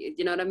bad for you.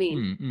 You know what I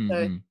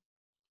mean?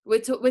 We're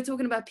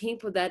talking about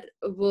people that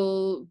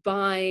will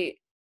buy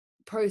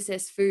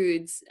processed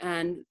foods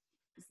and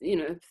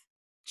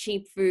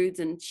cheap foods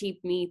and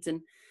cheap meat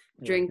and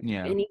drink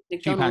any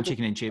McDonald's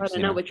chicken and chips.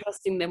 And now we're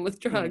trusting them with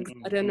drugs.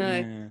 I don't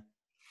know.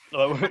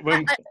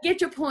 I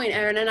get your point,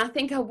 Aaron, and I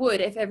think I would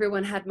if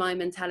everyone had my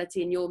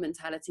mentality and your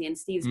mentality and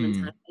Steve's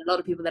mentality, a lot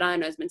of people that I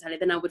know's mentality,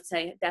 then I would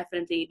say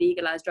definitely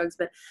legalize drugs.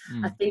 But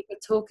I think we're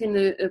talking,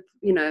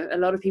 a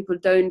lot of people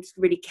don't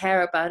really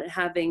care about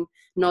having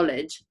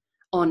knowledge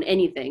on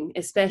anything,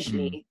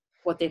 especially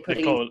what they're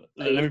putting in.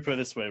 Let me put it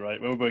this way,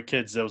 right? When we were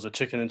kids, there was a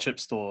chicken and chip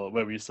store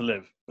where we used to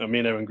live. And me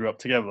and Aaron grew up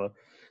together.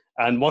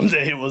 And one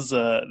day it was,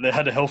 they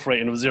had a health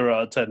rating of 0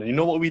 out of 10. And you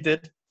know what we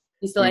did?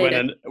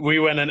 We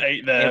went and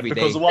ate there every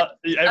day.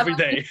 Every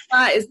day.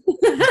 It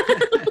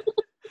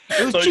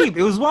was cheap.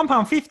 It was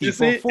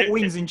 £1.50 for 4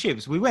 wings and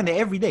chips. We went there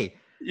every day.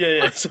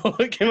 Yeah. So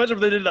can you imagine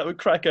if they did that with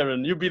crack,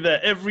 Aaron? You'd be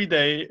there every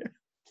day.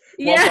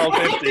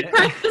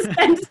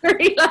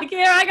 £1.50. Like,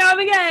 here I come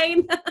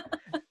again.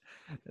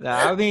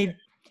 I mean,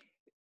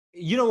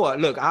 you know what?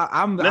 Look,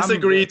 Let's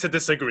agree to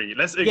disagree.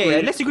 Let's agree.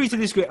 Yeah, let's agree to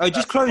disagree.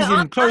 Just closing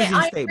statement.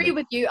 I agree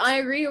with you. I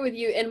agree with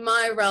you in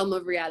my realm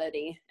of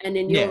reality, and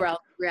in your realm of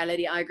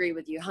reality, I agree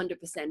with you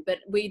 100%. But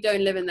we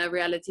don't live in that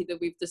reality that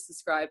we've just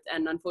described,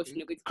 and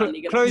unfortunately, we can't.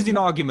 Closing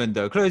argument,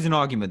 though.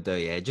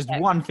 Yeah, just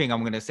one thing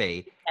I'm gonna say.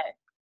 Okay.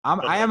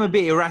 I am a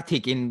bit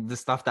erratic in the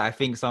stuff that I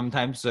think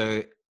sometimes.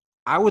 So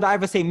I would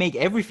either say make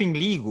everything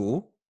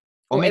legal.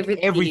 Or make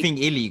everything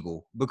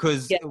illegal,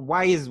 because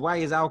why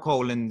is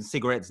alcohol and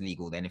cigarettes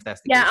legal then? If that's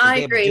the case,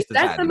 I agree.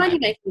 That's the money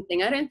making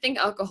thing. I don't think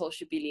alcohol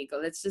should be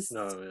legal. It's just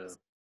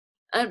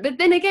but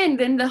then again,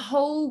 then the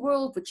whole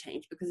world would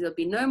change because there'll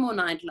be no more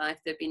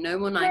nightlife. There'd be no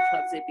more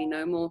nightclubs. There'd be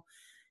no more.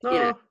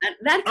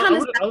 That kind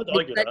of stuff. I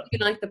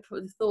like the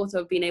thought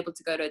of being able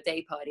to go to a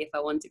day party if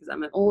I want to, because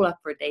I'm all up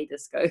for a day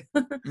disco.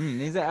 I'm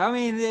just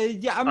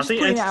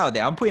putting it out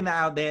there. I'm putting it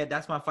out there.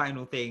 That's my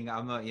final thing.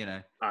 I'm not, you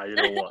know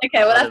what?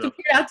 Okay, we'll have to put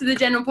it out to the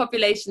general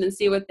population and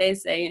see what they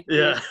say.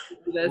 Yeah,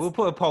 we'll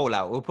put a poll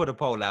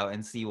out.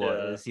 and see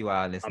what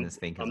our listeners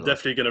think. I'm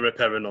definitely going to rip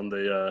Aaron on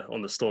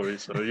the story,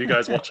 so you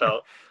guys watch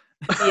out.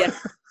 Yeah.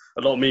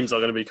 A lot of memes are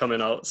going to be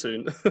coming out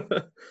soon.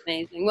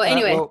 Amazing. Well,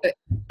 anyway,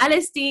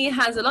 LSD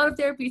has a lot of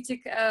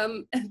therapeutic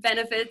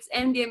benefits.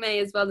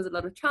 MDMA as well. There's a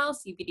lot of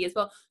trials. CBD as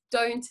well.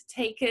 Don't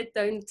take it.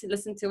 Don't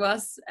listen to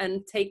us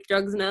and take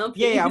drugs now.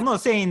 Please. Yeah, I'm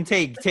not saying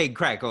take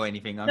crack or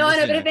anything.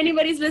 But if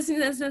anybody's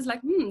listening to this and it's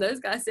like, those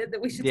guys said that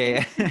we should.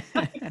 Yeah.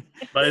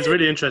 But it's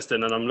really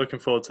interesting, and I'm looking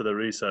forward to the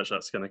research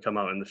that's going to come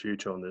out in the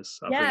future on this.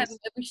 I think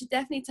we should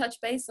definitely touch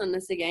base on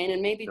this again,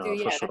 and maybe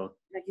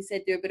like you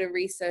said, do a bit of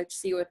research,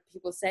 see what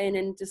people say, and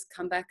then just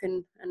come back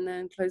and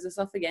close us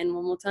off again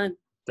one more time.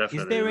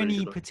 Definitely. Is there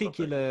any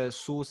particular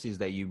sources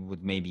that you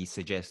would maybe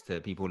suggest to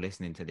people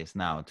listening to this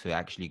now to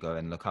actually go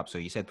and look up? So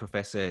you said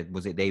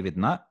was it David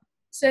Nutt?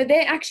 So they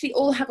actually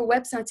all have a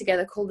website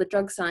together called the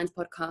Drug Science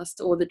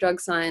Podcast, or the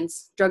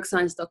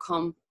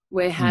drugscience.com,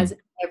 where it has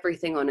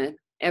everything on it,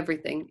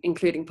 everything,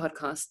 including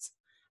podcasts.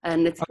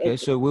 And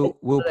so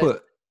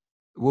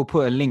we'll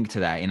put a link to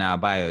that in our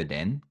bio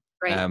then.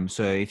 Right.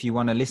 So if you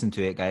want to listen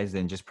to it, guys,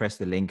 then just press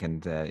the link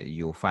and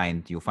you'll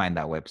find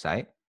that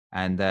website.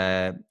 And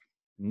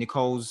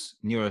Nicole's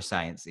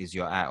Neuroscience is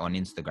your on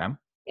Instagram.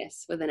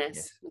 Yes, with an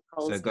S. Yes.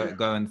 So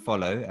go and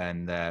follow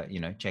and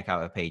check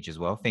out her page as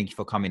well. Thank you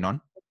for coming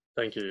on.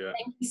 Thank you. Yeah.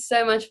 Thank you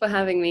so much for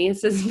having me.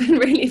 This has been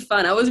really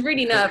fun. I was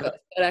really nervous,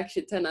 but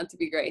actually it turned out to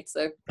be great.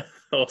 So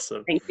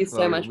awesome. Thank you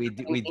so much. We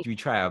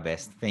try our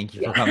best. Thank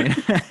you for coming.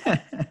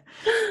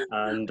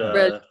 And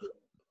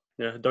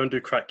don't do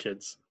crack,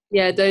 kids.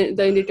 Yeah, don't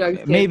do drugs.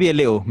 Kids. Maybe a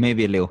little.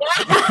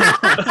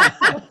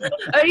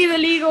 Only the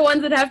legal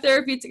ones that have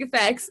therapeutic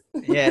effects.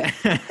 Yeah.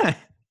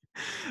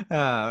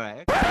 All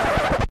right.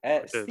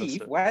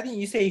 Steve, why didn't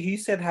you say who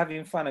said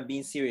having fun and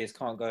being serious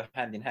can't go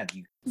hand in hand?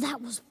 That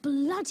was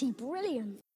bloody brilliant.